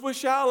 Swiss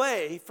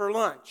Chalet for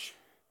lunch.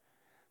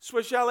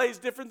 Swiss Chalet is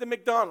different than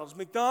McDonald's.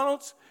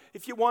 McDonald's,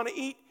 if you want to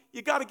eat,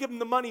 you got to give them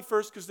the money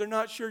first because they're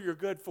not sure you're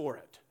good for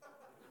it.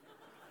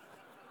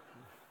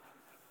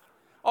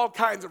 All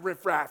kinds of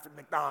riffraff at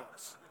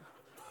McDonald's.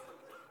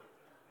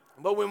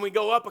 But when we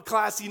go up a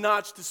classy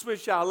notch to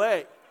Swiss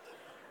Chalet,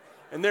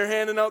 and they're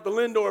handing out the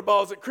Lindor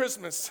balls at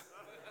Christmas,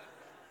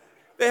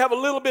 they have a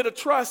little bit of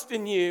trust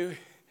in you,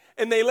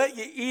 and they let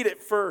you eat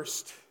it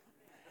first.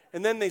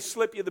 And then they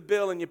slip you the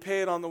bill and you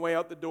pay it on the way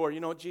out the door. You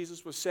know what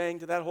Jesus was saying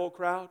to that whole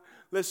crowd?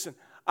 Listen,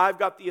 I've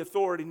got the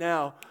authority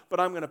now, but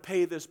I'm going to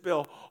pay this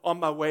bill on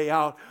my way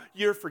out.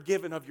 You're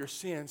forgiven of your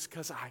sins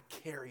because I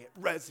carry it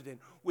resident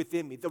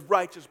within me. The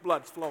righteous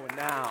blood's flowing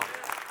now.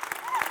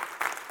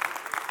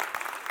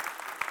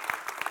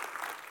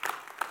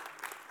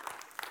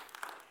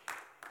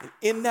 And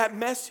in that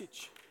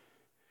message,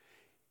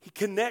 he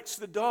connects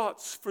the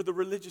dots for the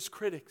religious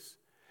critics.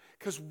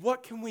 Because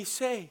what can we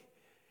say?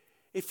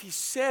 If he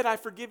said, I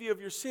forgive you of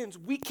your sins,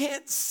 we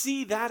can't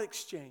see that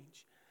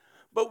exchange.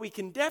 But we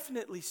can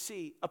definitely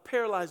see a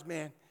paralyzed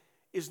man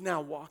is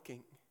now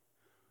walking.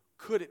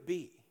 Could it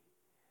be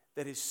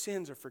that his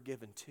sins are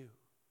forgiven too?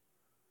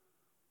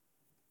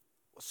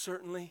 Well,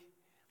 certainly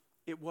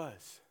it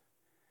was.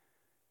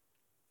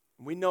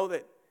 We know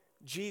that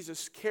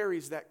Jesus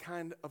carries that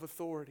kind of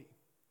authority.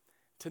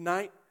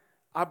 Tonight,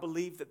 I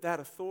believe that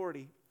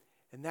authority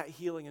and that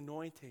healing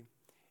anointing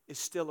is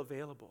still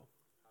available.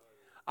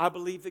 I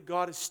believe that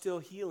God is still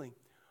healing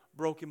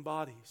broken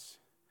bodies.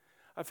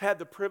 I've had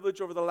the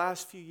privilege over the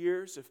last few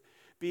years of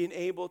being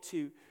able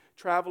to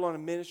travel on a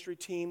ministry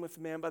team with a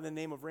man by the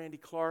name of Randy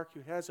Clark,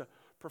 who has a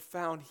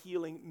profound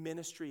healing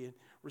ministry, and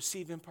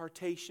receive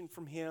impartation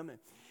from him.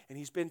 And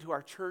he's been to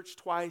our church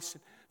twice,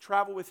 and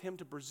travel with him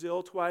to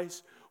Brazil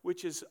twice,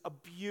 which is a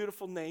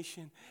beautiful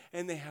nation,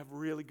 and they have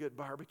really good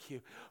barbecue.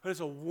 But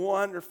it's a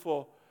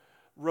wonderful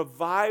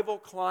revival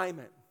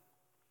climate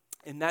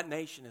in that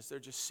nation as they're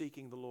just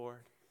seeking the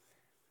Lord.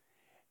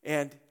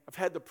 And I've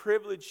had the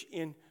privilege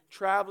in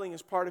traveling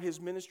as part of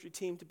his ministry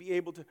team to be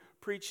able to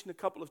preach in a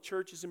couple of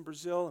churches in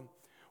Brazil. And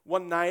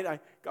one night I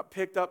got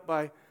picked up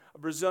by a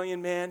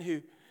Brazilian man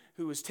who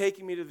was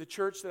taking me to the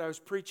church that I was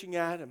preaching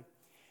at. And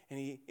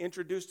he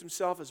introduced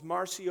himself as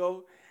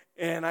Marcio.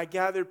 And I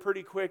gathered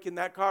pretty quick in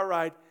that car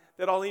ride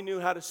that all he knew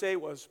how to say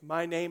was,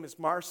 my name is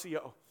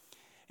Marcio.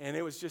 And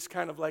it was just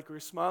kind of like we were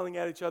smiling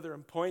at each other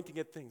and pointing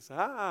at things.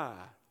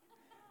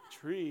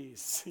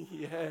 Trees,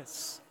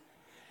 yes.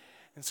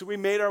 And so we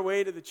made our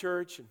way to the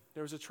church, and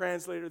there was a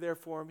translator there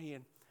for me,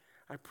 and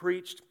I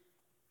preached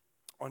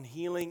on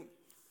healing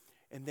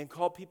and then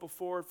called people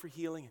forward for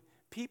healing.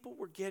 People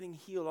were getting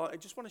healed. I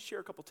just want to share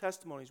a couple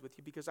testimonies with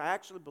you because I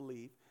actually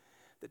believe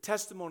that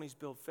testimonies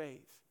build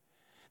faith.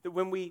 That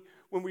when we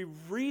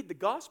read the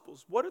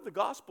Gospels, what are the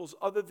Gospels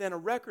other than a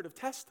record of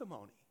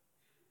testimony?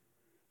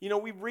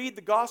 We read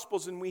the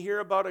Gospels and we hear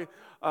about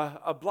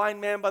a blind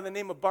man by the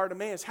name of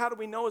Bartimaeus. How do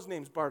we know his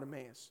name's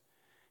Bartimaeus?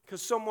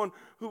 Because someone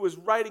who was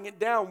writing it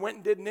down went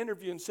and did an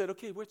interview and said,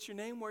 okay, what's your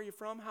name? Where are you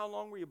from? How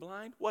long were you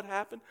blind? What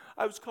happened?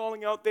 I was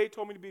calling out. They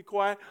told me to be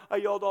quiet. I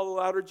yelled all the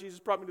louder. Jesus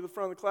brought me to the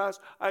front of the class.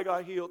 I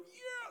got healed.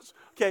 Yes.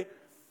 Okay.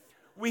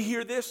 We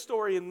hear this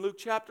story in Luke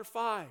chapter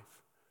 5.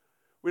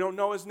 We don't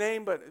know his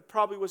name, but it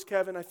probably was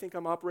Kevin. I think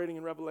I'm operating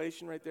in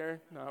Revelation right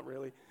there. Not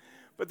really.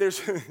 But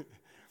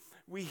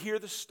we hear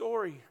the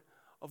story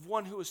of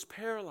one who was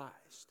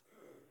paralyzed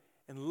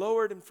and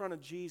lowered in front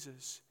of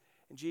Jesus.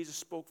 And Jesus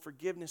spoke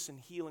forgiveness and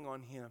healing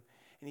on him.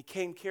 And he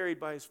came carried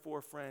by his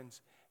 4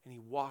 friends. And he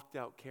walked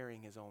out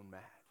carrying his own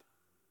mat.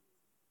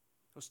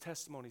 Those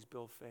testimonies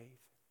build faith.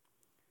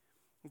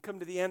 We come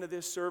to the end of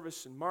this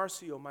service, and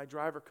Marcio, my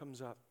driver,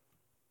 comes up.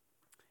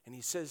 And he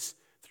says,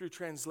 through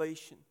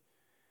translation,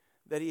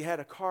 that he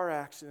had a car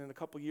accident a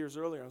couple years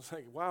earlier. I was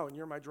like, wow, and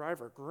you're my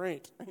driver.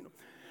 Great.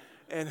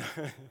 And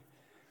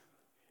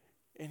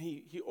and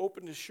he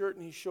opened his shirt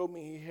and he showed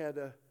me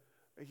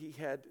he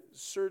had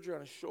surgery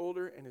on his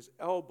shoulder and his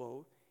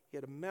elbow. He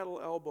had a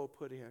metal elbow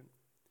put in.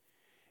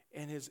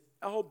 And his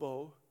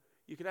elbow,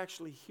 you could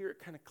actually hear it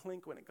kind of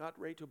clink when it got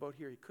right to about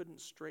here. He couldn't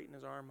straighten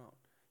his arm out.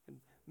 And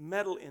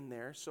metal in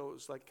there, so it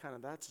was like kind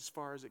of that's as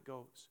far as it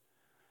goes.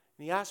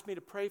 And he asked me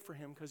to pray for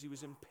him because he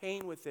was in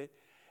pain with it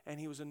and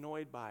he was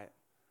annoyed by it.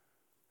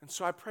 And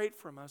so I prayed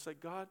for him. I was like,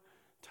 God,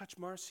 touch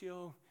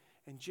Marcio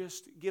and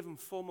just give him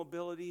full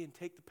mobility and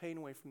take the pain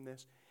away from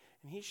this.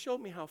 And he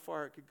showed me how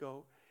far it could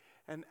go.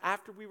 And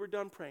after we were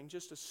done praying,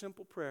 just a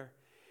simple prayer,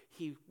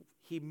 he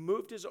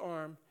moved his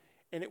arm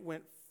and it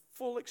went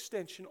full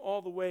extension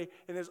all the way,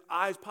 and his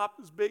eyes popped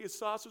as big as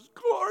saucers.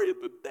 Glory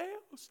to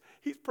Deus.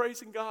 He's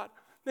praising God.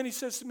 Then he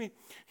says to me,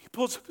 he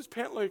pulls up his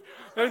pant leg,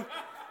 and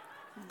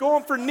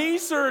going for knee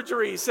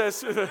surgery, he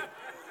says.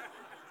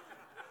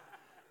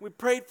 We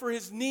prayed for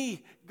his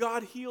knee.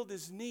 God healed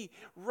his knee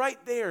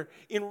right there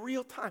in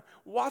real time,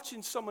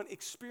 watching someone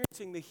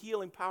experiencing the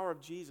healing power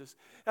of Jesus.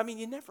 I mean,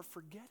 you never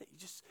forget it. You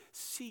just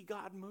see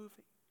God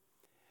moving.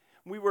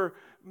 We were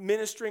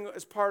ministering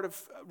as part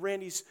of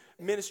Randy's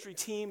ministry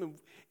team,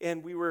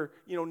 and we were,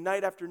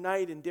 night after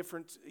night in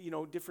different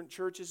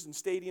churches and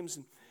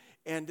stadiums,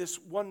 and this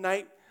one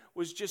night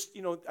was just,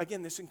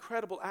 again, this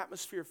incredible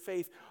atmosphere of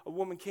faith. A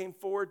woman came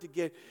forward to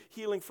get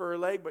healing for her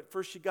leg, but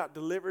first she got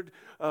delivered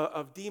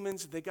of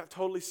demons, and they got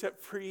totally set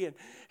free. And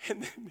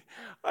then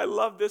I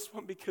love this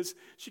one because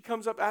she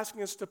comes up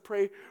asking us to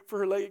pray for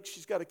her leg.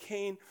 She's got a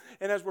cane,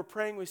 and as we're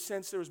praying, we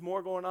sensed there was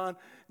more going on, and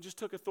just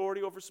took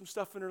authority over some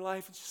stuff in her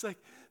life. And she's like,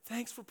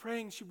 "Thanks for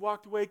praying." And she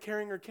walked away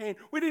carrying her cane.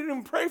 We didn't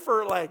even pray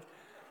for her leg.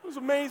 It was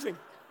amazing.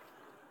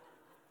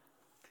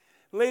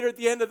 Later at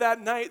the end of that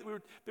night,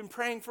 we've been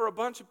praying for a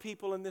bunch of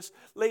people, and this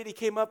lady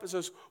came up as I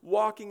was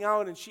walking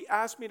out, and she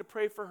asked me to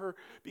pray for her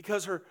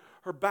because her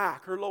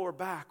lower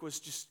back was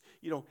just,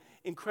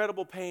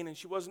 incredible pain, and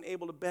she wasn't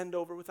able to bend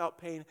over without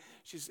pain.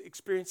 She's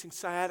experiencing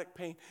sciatic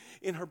pain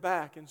in her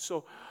back, and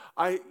so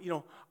I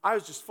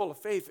was just full of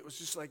faith. It was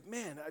just like,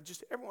 man,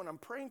 everyone I'm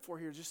praying for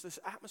here, just this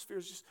atmosphere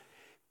is just,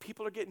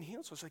 people are getting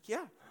healed. So I was like,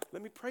 yeah,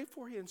 let me pray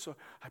for you. And so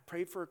I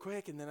prayed for her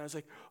quick, and then I was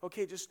like,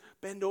 okay, just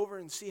bend over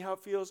and see how it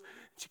feels. And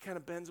she kind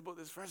of bends about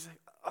this far. I was like,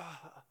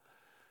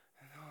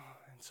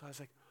 and so I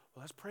was like,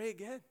 well, let's pray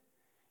again.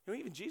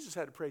 Even Jesus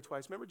had to pray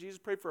twice. Remember, Jesus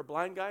prayed for a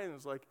blind guy, and it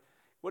was like,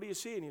 what do you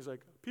see? And he's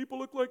like, people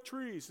look like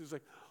trees. And he's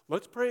like,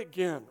 let's pray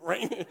again,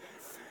 right?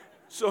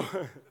 So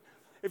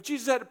if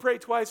Jesus had to pray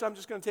twice, I'm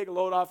just going to take a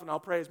load off, and I'll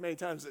pray as many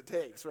times as it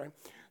takes, right?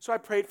 So I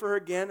prayed for her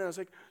again, and I was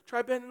like,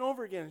 try bending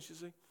over again. And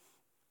she's like,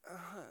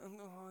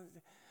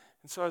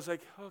 and so I was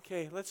like,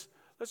 okay, let's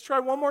try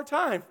one more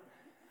time.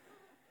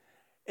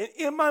 And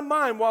in my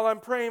mind, while I'm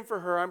praying for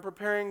her, I'm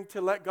preparing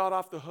to let God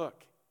off the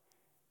hook.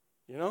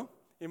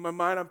 In my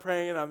mind, I'm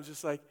praying, and I'm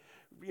just like,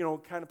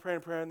 kind of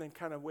praying, and then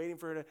kind of waiting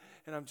for her to,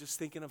 and I'm just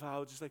thinking of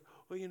how, just like,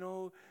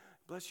 well,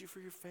 bless you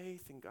for your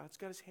faith, and God's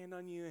got his hand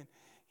on you, and,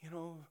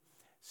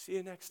 see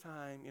you next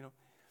time,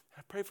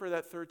 I prayed for her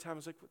that third time. I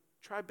was like, well,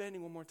 try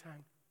bending one more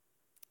time.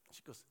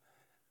 She goes,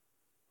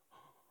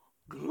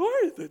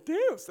 glory to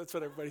Deus. That's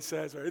what everybody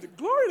says, right?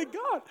 Glory to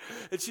God.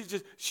 And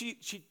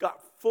she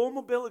got full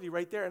mobility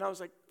right there. And I was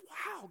like,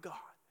 wow,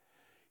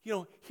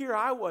 God. Here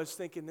I was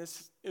thinking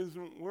this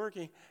isn't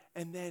working.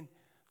 And then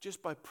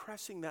just by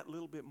pressing that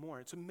little bit more,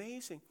 it's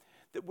amazing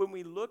that when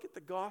we look at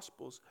the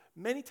Gospels,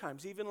 many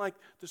times, even like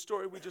the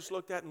story we just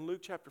looked at in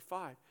Luke chapter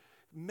 5,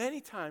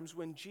 many times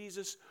when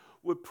Jesus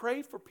would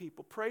pray for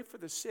people, pray for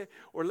the sick,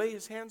 or lay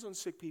his hands on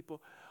sick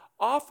people,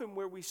 often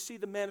where we see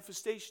the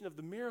manifestation of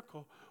the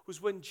miracle was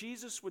when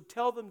Jesus would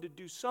tell them to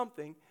do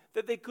something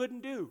that they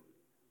couldn't do.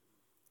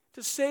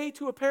 To say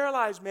to a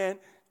paralyzed man,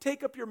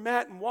 take up your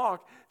mat and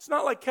walk. It's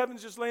not like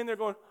Kevin's just laying there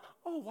going,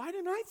 oh, why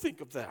didn't I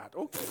think of that?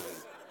 Okay.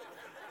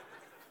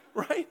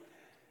 Right?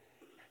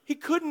 He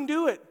couldn't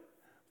do it.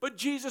 But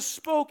Jesus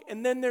spoke,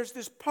 and then there's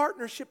this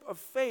partnership of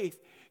faith.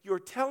 You're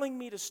telling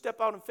me to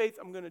step out in faith,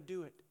 I'm going to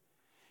do it.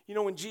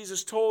 When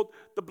Jesus told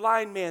the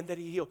blind man that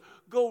he healed,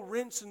 go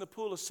rinse in the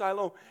pool of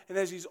Siloam, and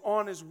as he's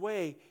on his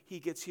way, he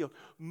gets healed.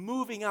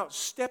 Moving out,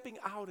 stepping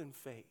out in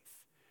faith.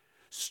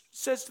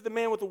 Says to the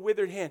man with the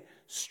withered hand,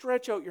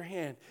 stretch out your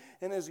hand.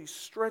 And as he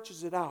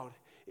stretches it out,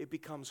 it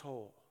becomes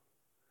whole.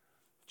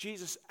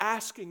 Jesus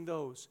asking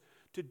those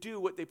to do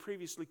what they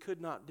previously could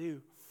not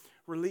do,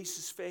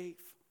 releases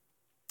faith.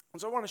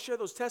 And so I want to share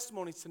those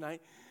testimonies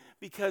tonight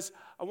because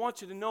I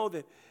want you to know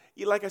that,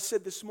 like I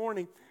said this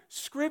morning,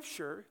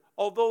 Scripture,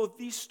 although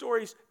these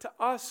stories to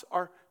us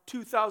are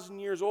 2,000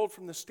 years old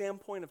from the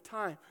standpoint of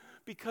time,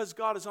 because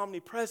God is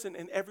omnipresent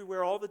and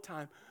everywhere all the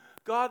time,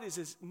 God is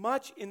as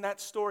much in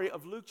that story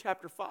of Luke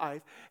chapter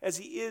 5 as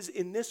he is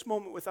in this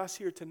moment with us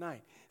here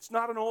tonight. It's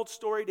not an old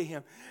story to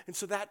him. And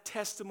so that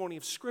testimony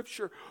of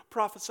Scripture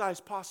prophesies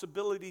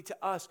possibility to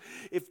us.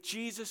 If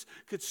Jesus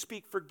could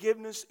speak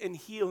forgiveness and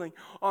healing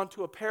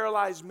onto a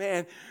paralyzed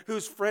man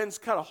whose friends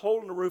cut a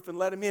hole in the roof and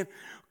let him in,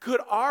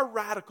 could our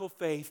radical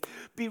faith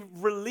be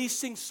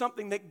releasing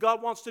something that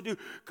God wants to do?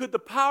 Could the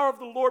power of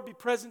the Lord be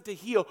present to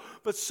heal,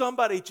 but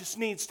somebody just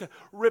needs to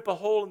rip a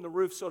hole in the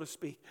roof, so to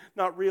speak?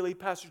 Not really,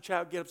 Pastor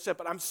Chad, get upset,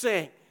 but I'm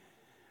saying,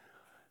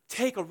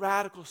 take a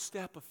radical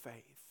step of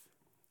faith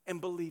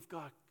and believe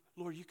God,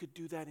 Lord, you could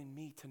do that in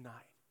me tonight.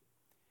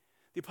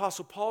 The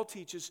Apostle Paul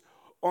teaches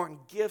on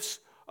gifts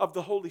of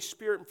the Holy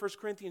Spirit in 1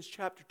 Corinthians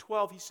chapter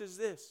 12. He says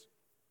this,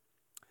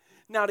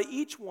 now to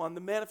each one,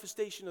 the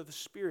manifestation of the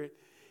Spirit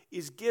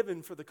is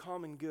given for the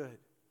common good.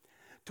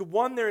 To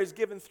one there is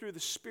given through the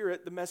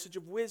Spirit the message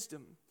of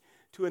wisdom,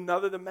 to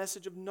another the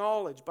message of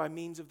knowledge by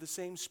means of the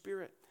same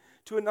Spirit,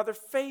 to another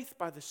faith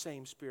by the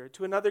same Spirit,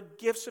 to another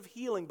gifts of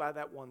healing by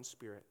that one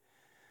Spirit,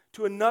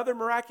 to another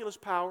miraculous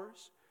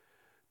powers,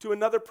 to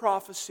another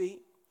prophecy,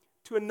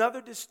 to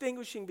another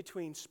distinguishing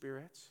between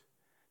spirits,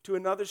 to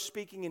another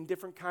speaking in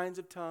different kinds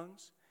of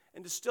tongues,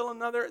 and to still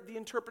another the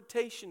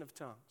interpretation of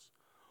tongues.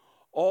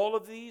 All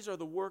of these are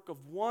the work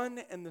of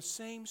one and the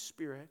same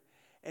Spirit,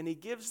 and He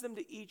gives them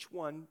to each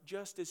one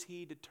just as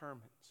He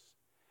determines.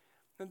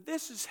 Now,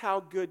 this is how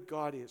good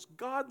God is.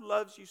 God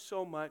loves you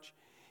so much,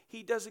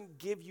 He doesn't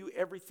give you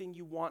everything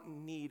you want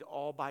and need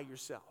all by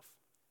yourself.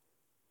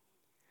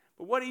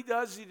 But what He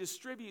does is He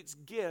distributes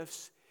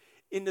gifts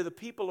into the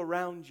people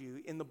around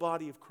you in the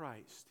body of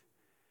Christ.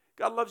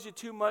 God loves you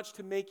too much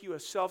to make you a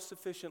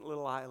self-sufficient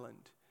little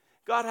island.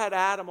 God had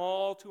Adam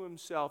all to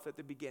Himself at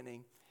the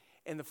beginning.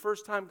 And the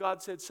first time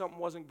God said something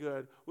wasn't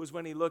good was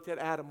when He looked at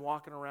Adam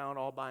walking around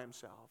all by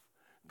himself.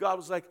 God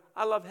was like,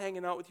 I love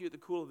hanging out with you at the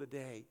cool of the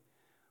day,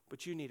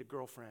 but you need a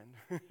girlfriend.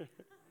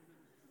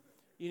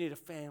 You need a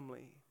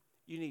family.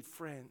 You need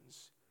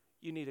friends.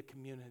 You need a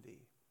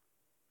community.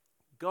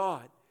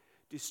 God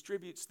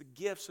distributes the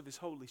gifts of His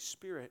Holy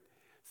Spirit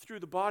through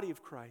the body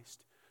of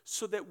Christ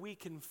so that we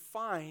can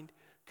find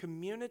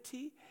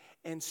community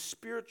and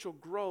spiritual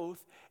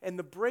growth and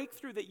the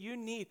breakthrough that you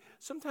need.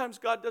 Sometimes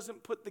God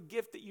doesn't put the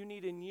gift that you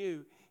need in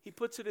you. He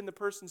puts it in the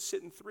person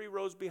sitting 3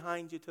 rows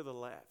behind you to the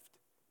left.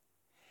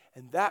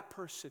 And that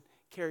person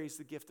carries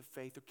the gift of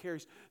faith or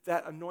carries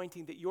that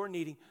anointing that you're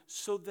needing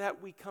so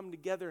that we come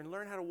together and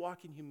learn how to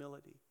walk in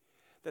humility.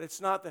 That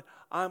it's not that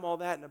I'm all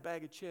that in a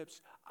bag of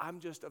chips. I'm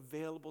just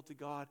available to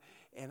God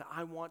and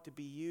I want to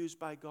be used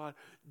by God.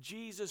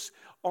 Jesus'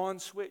 on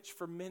switch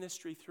for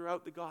ministry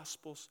throughout the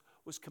Gospels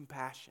was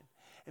compassion.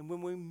 And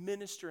when we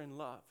minister in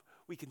love,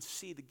 we can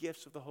see the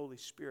gifts of the Holy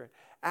Spirit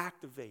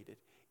activated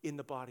in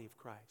the body of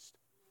Christ.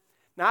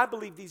 Now, I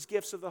believe these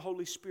gifts of the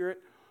Holy Spirit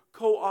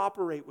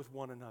cooperate with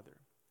one another.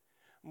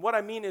 And what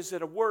I mean is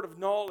that a word of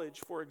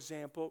knowledge, for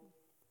example,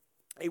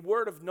 a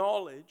word of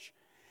knowledge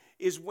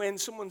is when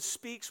someone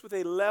speaks with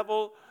a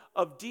level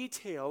of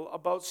detail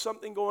about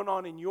something going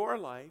on in your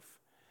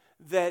life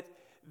that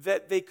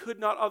they could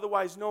not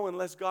otherwise know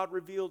unless God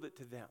revealed it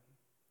to them.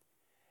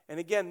 And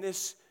again,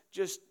 this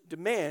just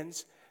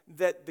demands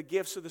that the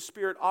gifts of the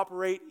Spirit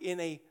operate in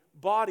a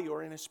body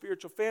or in a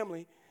spiritual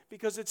family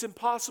because it's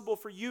impossible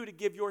for you to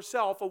give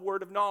yourself a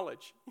word of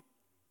knowledge.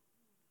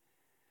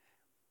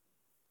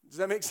 Does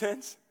that make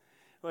sense?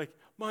 Like,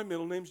 my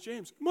middle name's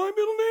James. My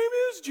middle name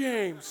is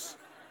James.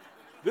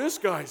 This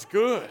guy's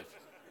good.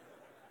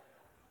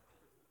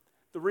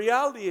 The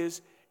reality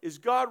is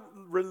God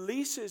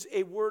releases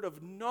a word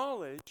of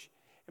knowledge,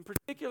 and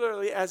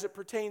particularly as it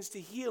pertains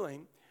to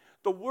healing,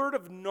 the word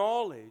of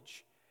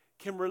knowledge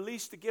can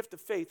release the gift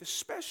of faith,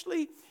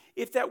 especially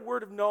if that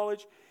word of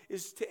knowledge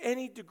is to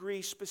any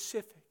degree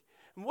specific.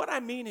 And what I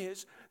mean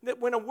is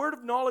that when a word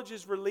of knowledge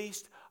is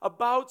released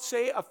about,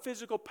 say, a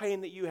physical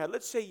pain that you had.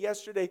 Let's say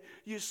yesterday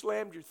you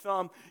slammed your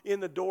thumb in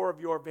the door of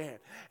your van.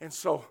 And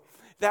so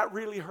that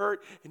really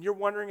hurt, and you're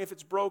wondering if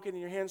it's broken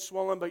and your hand's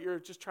swollen, but you're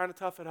just trying to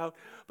tough it out.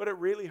 But it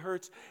really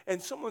hurts.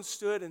 And someone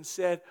stood and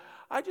said,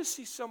 I just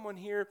see someone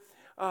here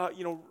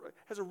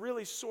has a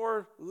really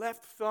sore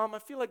left thumb. I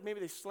feel like maybe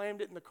they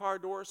slammed it in the car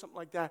door or something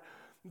like that.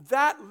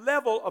 That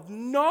level of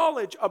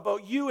knowledge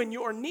about you and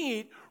your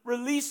need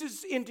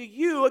releases into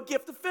you a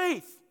gift of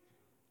faith.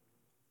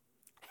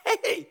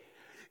 Hey,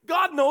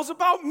 God knows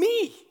about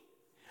me.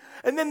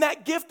 And then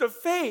that gift of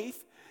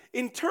faith,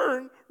 in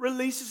turn,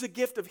 releases a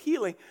gift of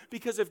healing.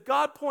 Because if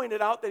God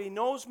pointed out that He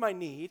knows my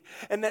need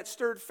and that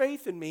stirred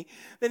faith in me,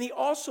 then He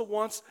also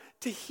wants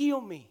to heal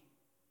me.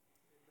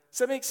 Does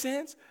that make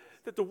sense?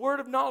 That the word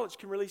of knowledge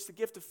can release the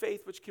gift of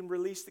faith, which can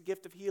release the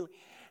gift of healing.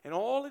 And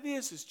all it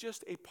is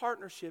just a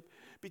partnership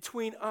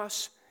between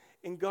us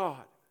and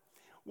God.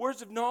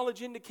 Words of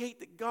knowledge indicate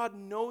that God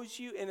knows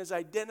you and is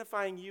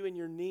identifying you and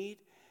your need,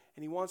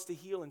 and He wants to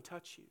heal and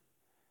touch you.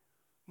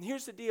 And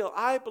here's the deal.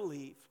 I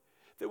believe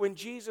that when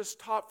Jesus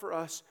taught for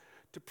us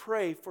to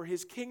pray for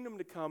His kingdom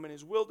to come and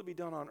His will to be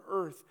done on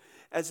earth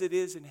as it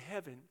is in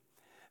heaven,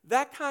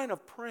 that kind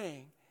of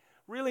praying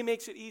really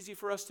makes it easy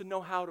for us to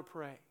know how to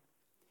pray.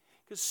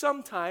 Because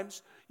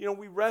sometimes,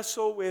 we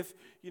wrestle with,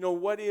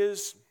 what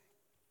is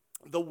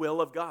the will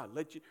of God.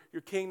 Let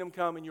your kingdom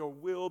come and your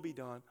will be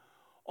done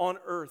on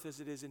earth as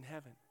it is in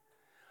heaven.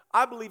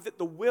 I believe that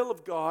the will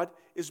of God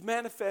is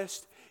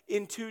manifest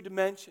in 2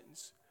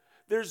 dimensions.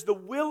 There's the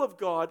will of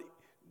God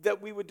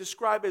that we would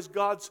describe as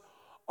God's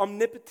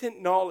omnipotent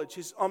knowledge,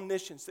 His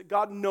omniscience, that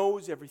God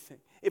knows everything.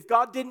 If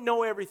God didn't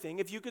know everything,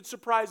 if you could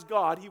surprise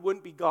God, He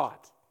wouldn't be God.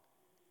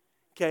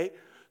 Okay?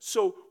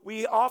 So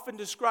we often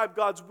describe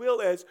God's will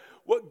as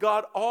what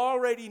God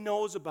already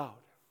knows about.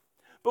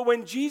 But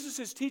when Jesus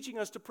is teaching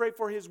us to pray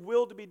for His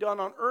will to be done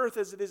on earth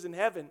as it is in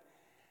heaven,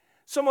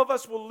 some of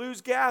us will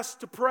lose gas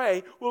to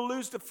pray. We'll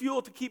lose the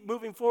fuel to keep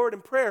moving forward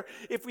in prayer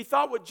if we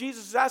thought what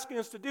Jesus is asking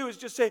us to do is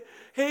just say,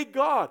 hey,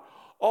 God,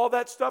 all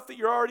that stuff that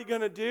you're already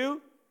going to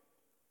do,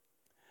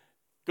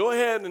 go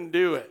ahead and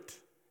do it.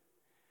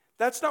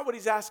 That's not what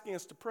He's asking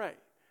us to pray.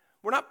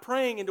 We're not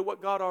praying into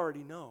what God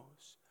already knows.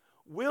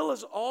 Will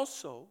is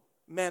also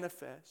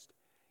manifest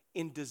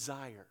in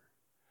desire.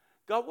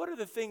 God, what are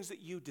the things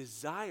that you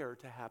desire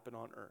to happen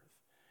on earth?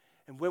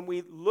 And when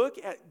we look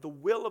at the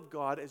will of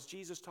God, as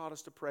Jesus taught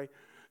us to pray,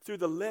 through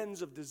the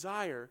lens of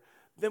desire,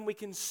 then we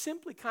can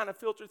simply kind of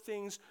filter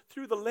things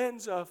through the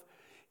lens of,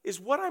 is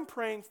what I'm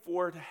praying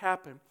for to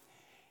happen,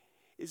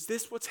 is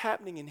this what's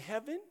happening in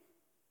heaven?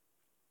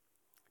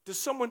 Does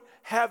someone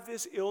have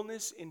this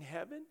illness in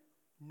heaven?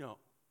 No.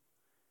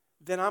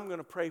 Then I'm going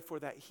to pray for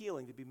that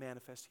healing to be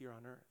manifest here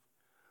on earth.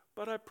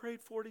 But I prayed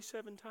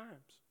 47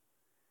 times.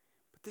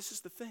 But this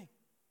is the thing.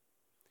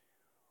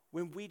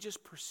 When we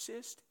just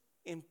persist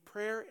in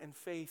prayer and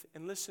faith,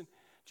 and listen,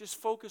 just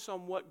focus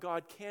on what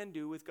God can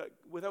do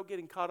without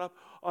getting caught up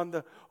on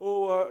the,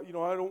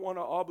 I don't want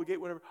to obligate,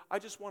 whatever. I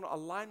just want to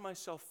align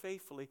myself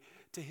faithfully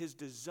to His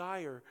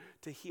desire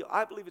to heal.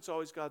 I believe it's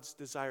always God's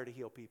desire to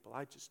heal people.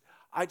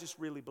 I just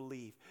really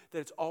believe that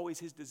it's always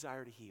His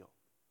desire to heal.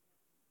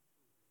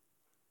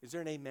 Is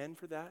there an amen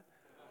for that?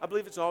 I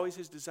believe it's always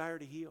His desire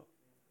to heal.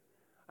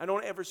 I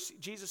don't ever see,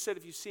 Jesus said,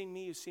 if you've seen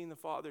me, you've seen the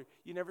Father.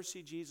 You never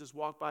see Jesus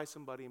walk by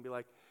somebody and be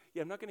like,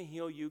 yeah, I'm not going to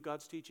heal you.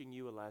 God's teaching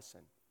you a lesson.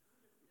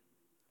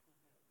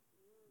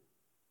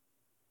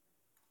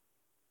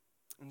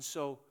 And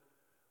so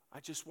I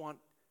just want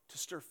to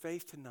stir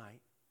faith tonight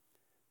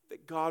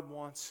that God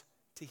wants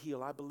to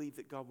heal. I believe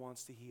that God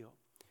wants to heal.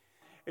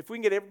 If we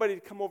can get everybody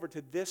to come over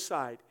to this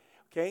side,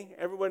 okay?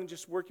 Everyone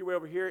just work your way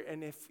over here.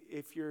 And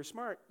if you're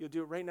smart, you'll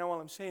do it right now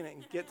while I'm saying it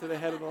and get to the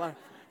head of the line,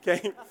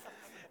 okay?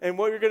 And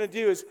what we're going to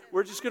do is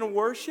we're just going to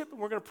worship and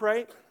we're going to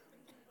pray.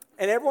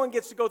 And everyone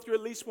gets to go through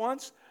at least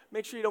once.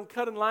 Make sure you don't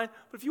cut in line.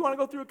 But if you want to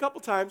go through a couple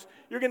times,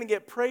 you're going to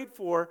get prayed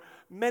for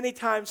many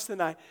times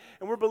tonight.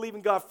 And we're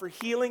believing God for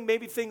healing.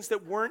 Maybe things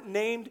that weren't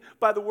named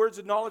by the words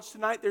of knowledge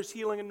tonight. There's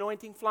healing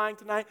anointing flying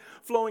tonight,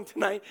 flowing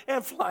tonight,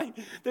 and flying.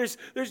 There's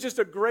just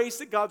a grace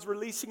that God's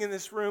releasing in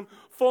this room.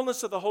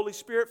 Fullness of the Holy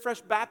Spirit,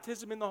 fresh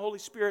baptism in the Holy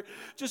Spirit.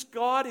 Just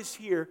God is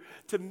here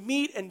to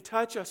meet and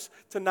touch us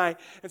tonight.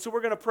 And so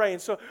we're going to pray.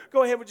 And so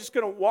go ahead. We're just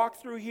going to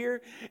walk through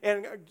here.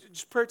 And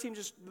just prayer team,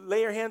 just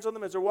lay your hands on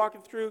them as they're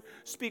walking through.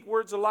 Speak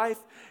words of life.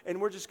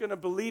 And we're just going to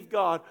believe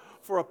God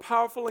for a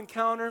powerful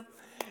encounter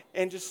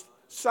and just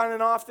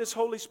signing off this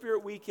Holy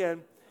Spirit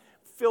weekend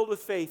filled with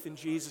faith in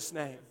Jesus'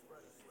 name.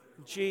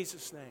 In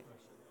Jesus' name.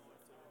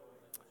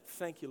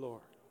 Thank you,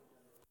 Lord.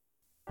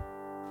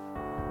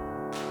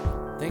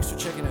 Thanks for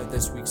checking out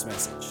this week's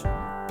message,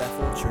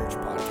 Bethel Church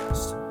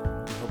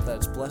Podcast. We hope that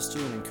it's blessed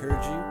you and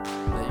encouraged you,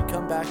 and that you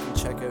come back and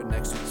check out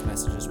next week's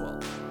messages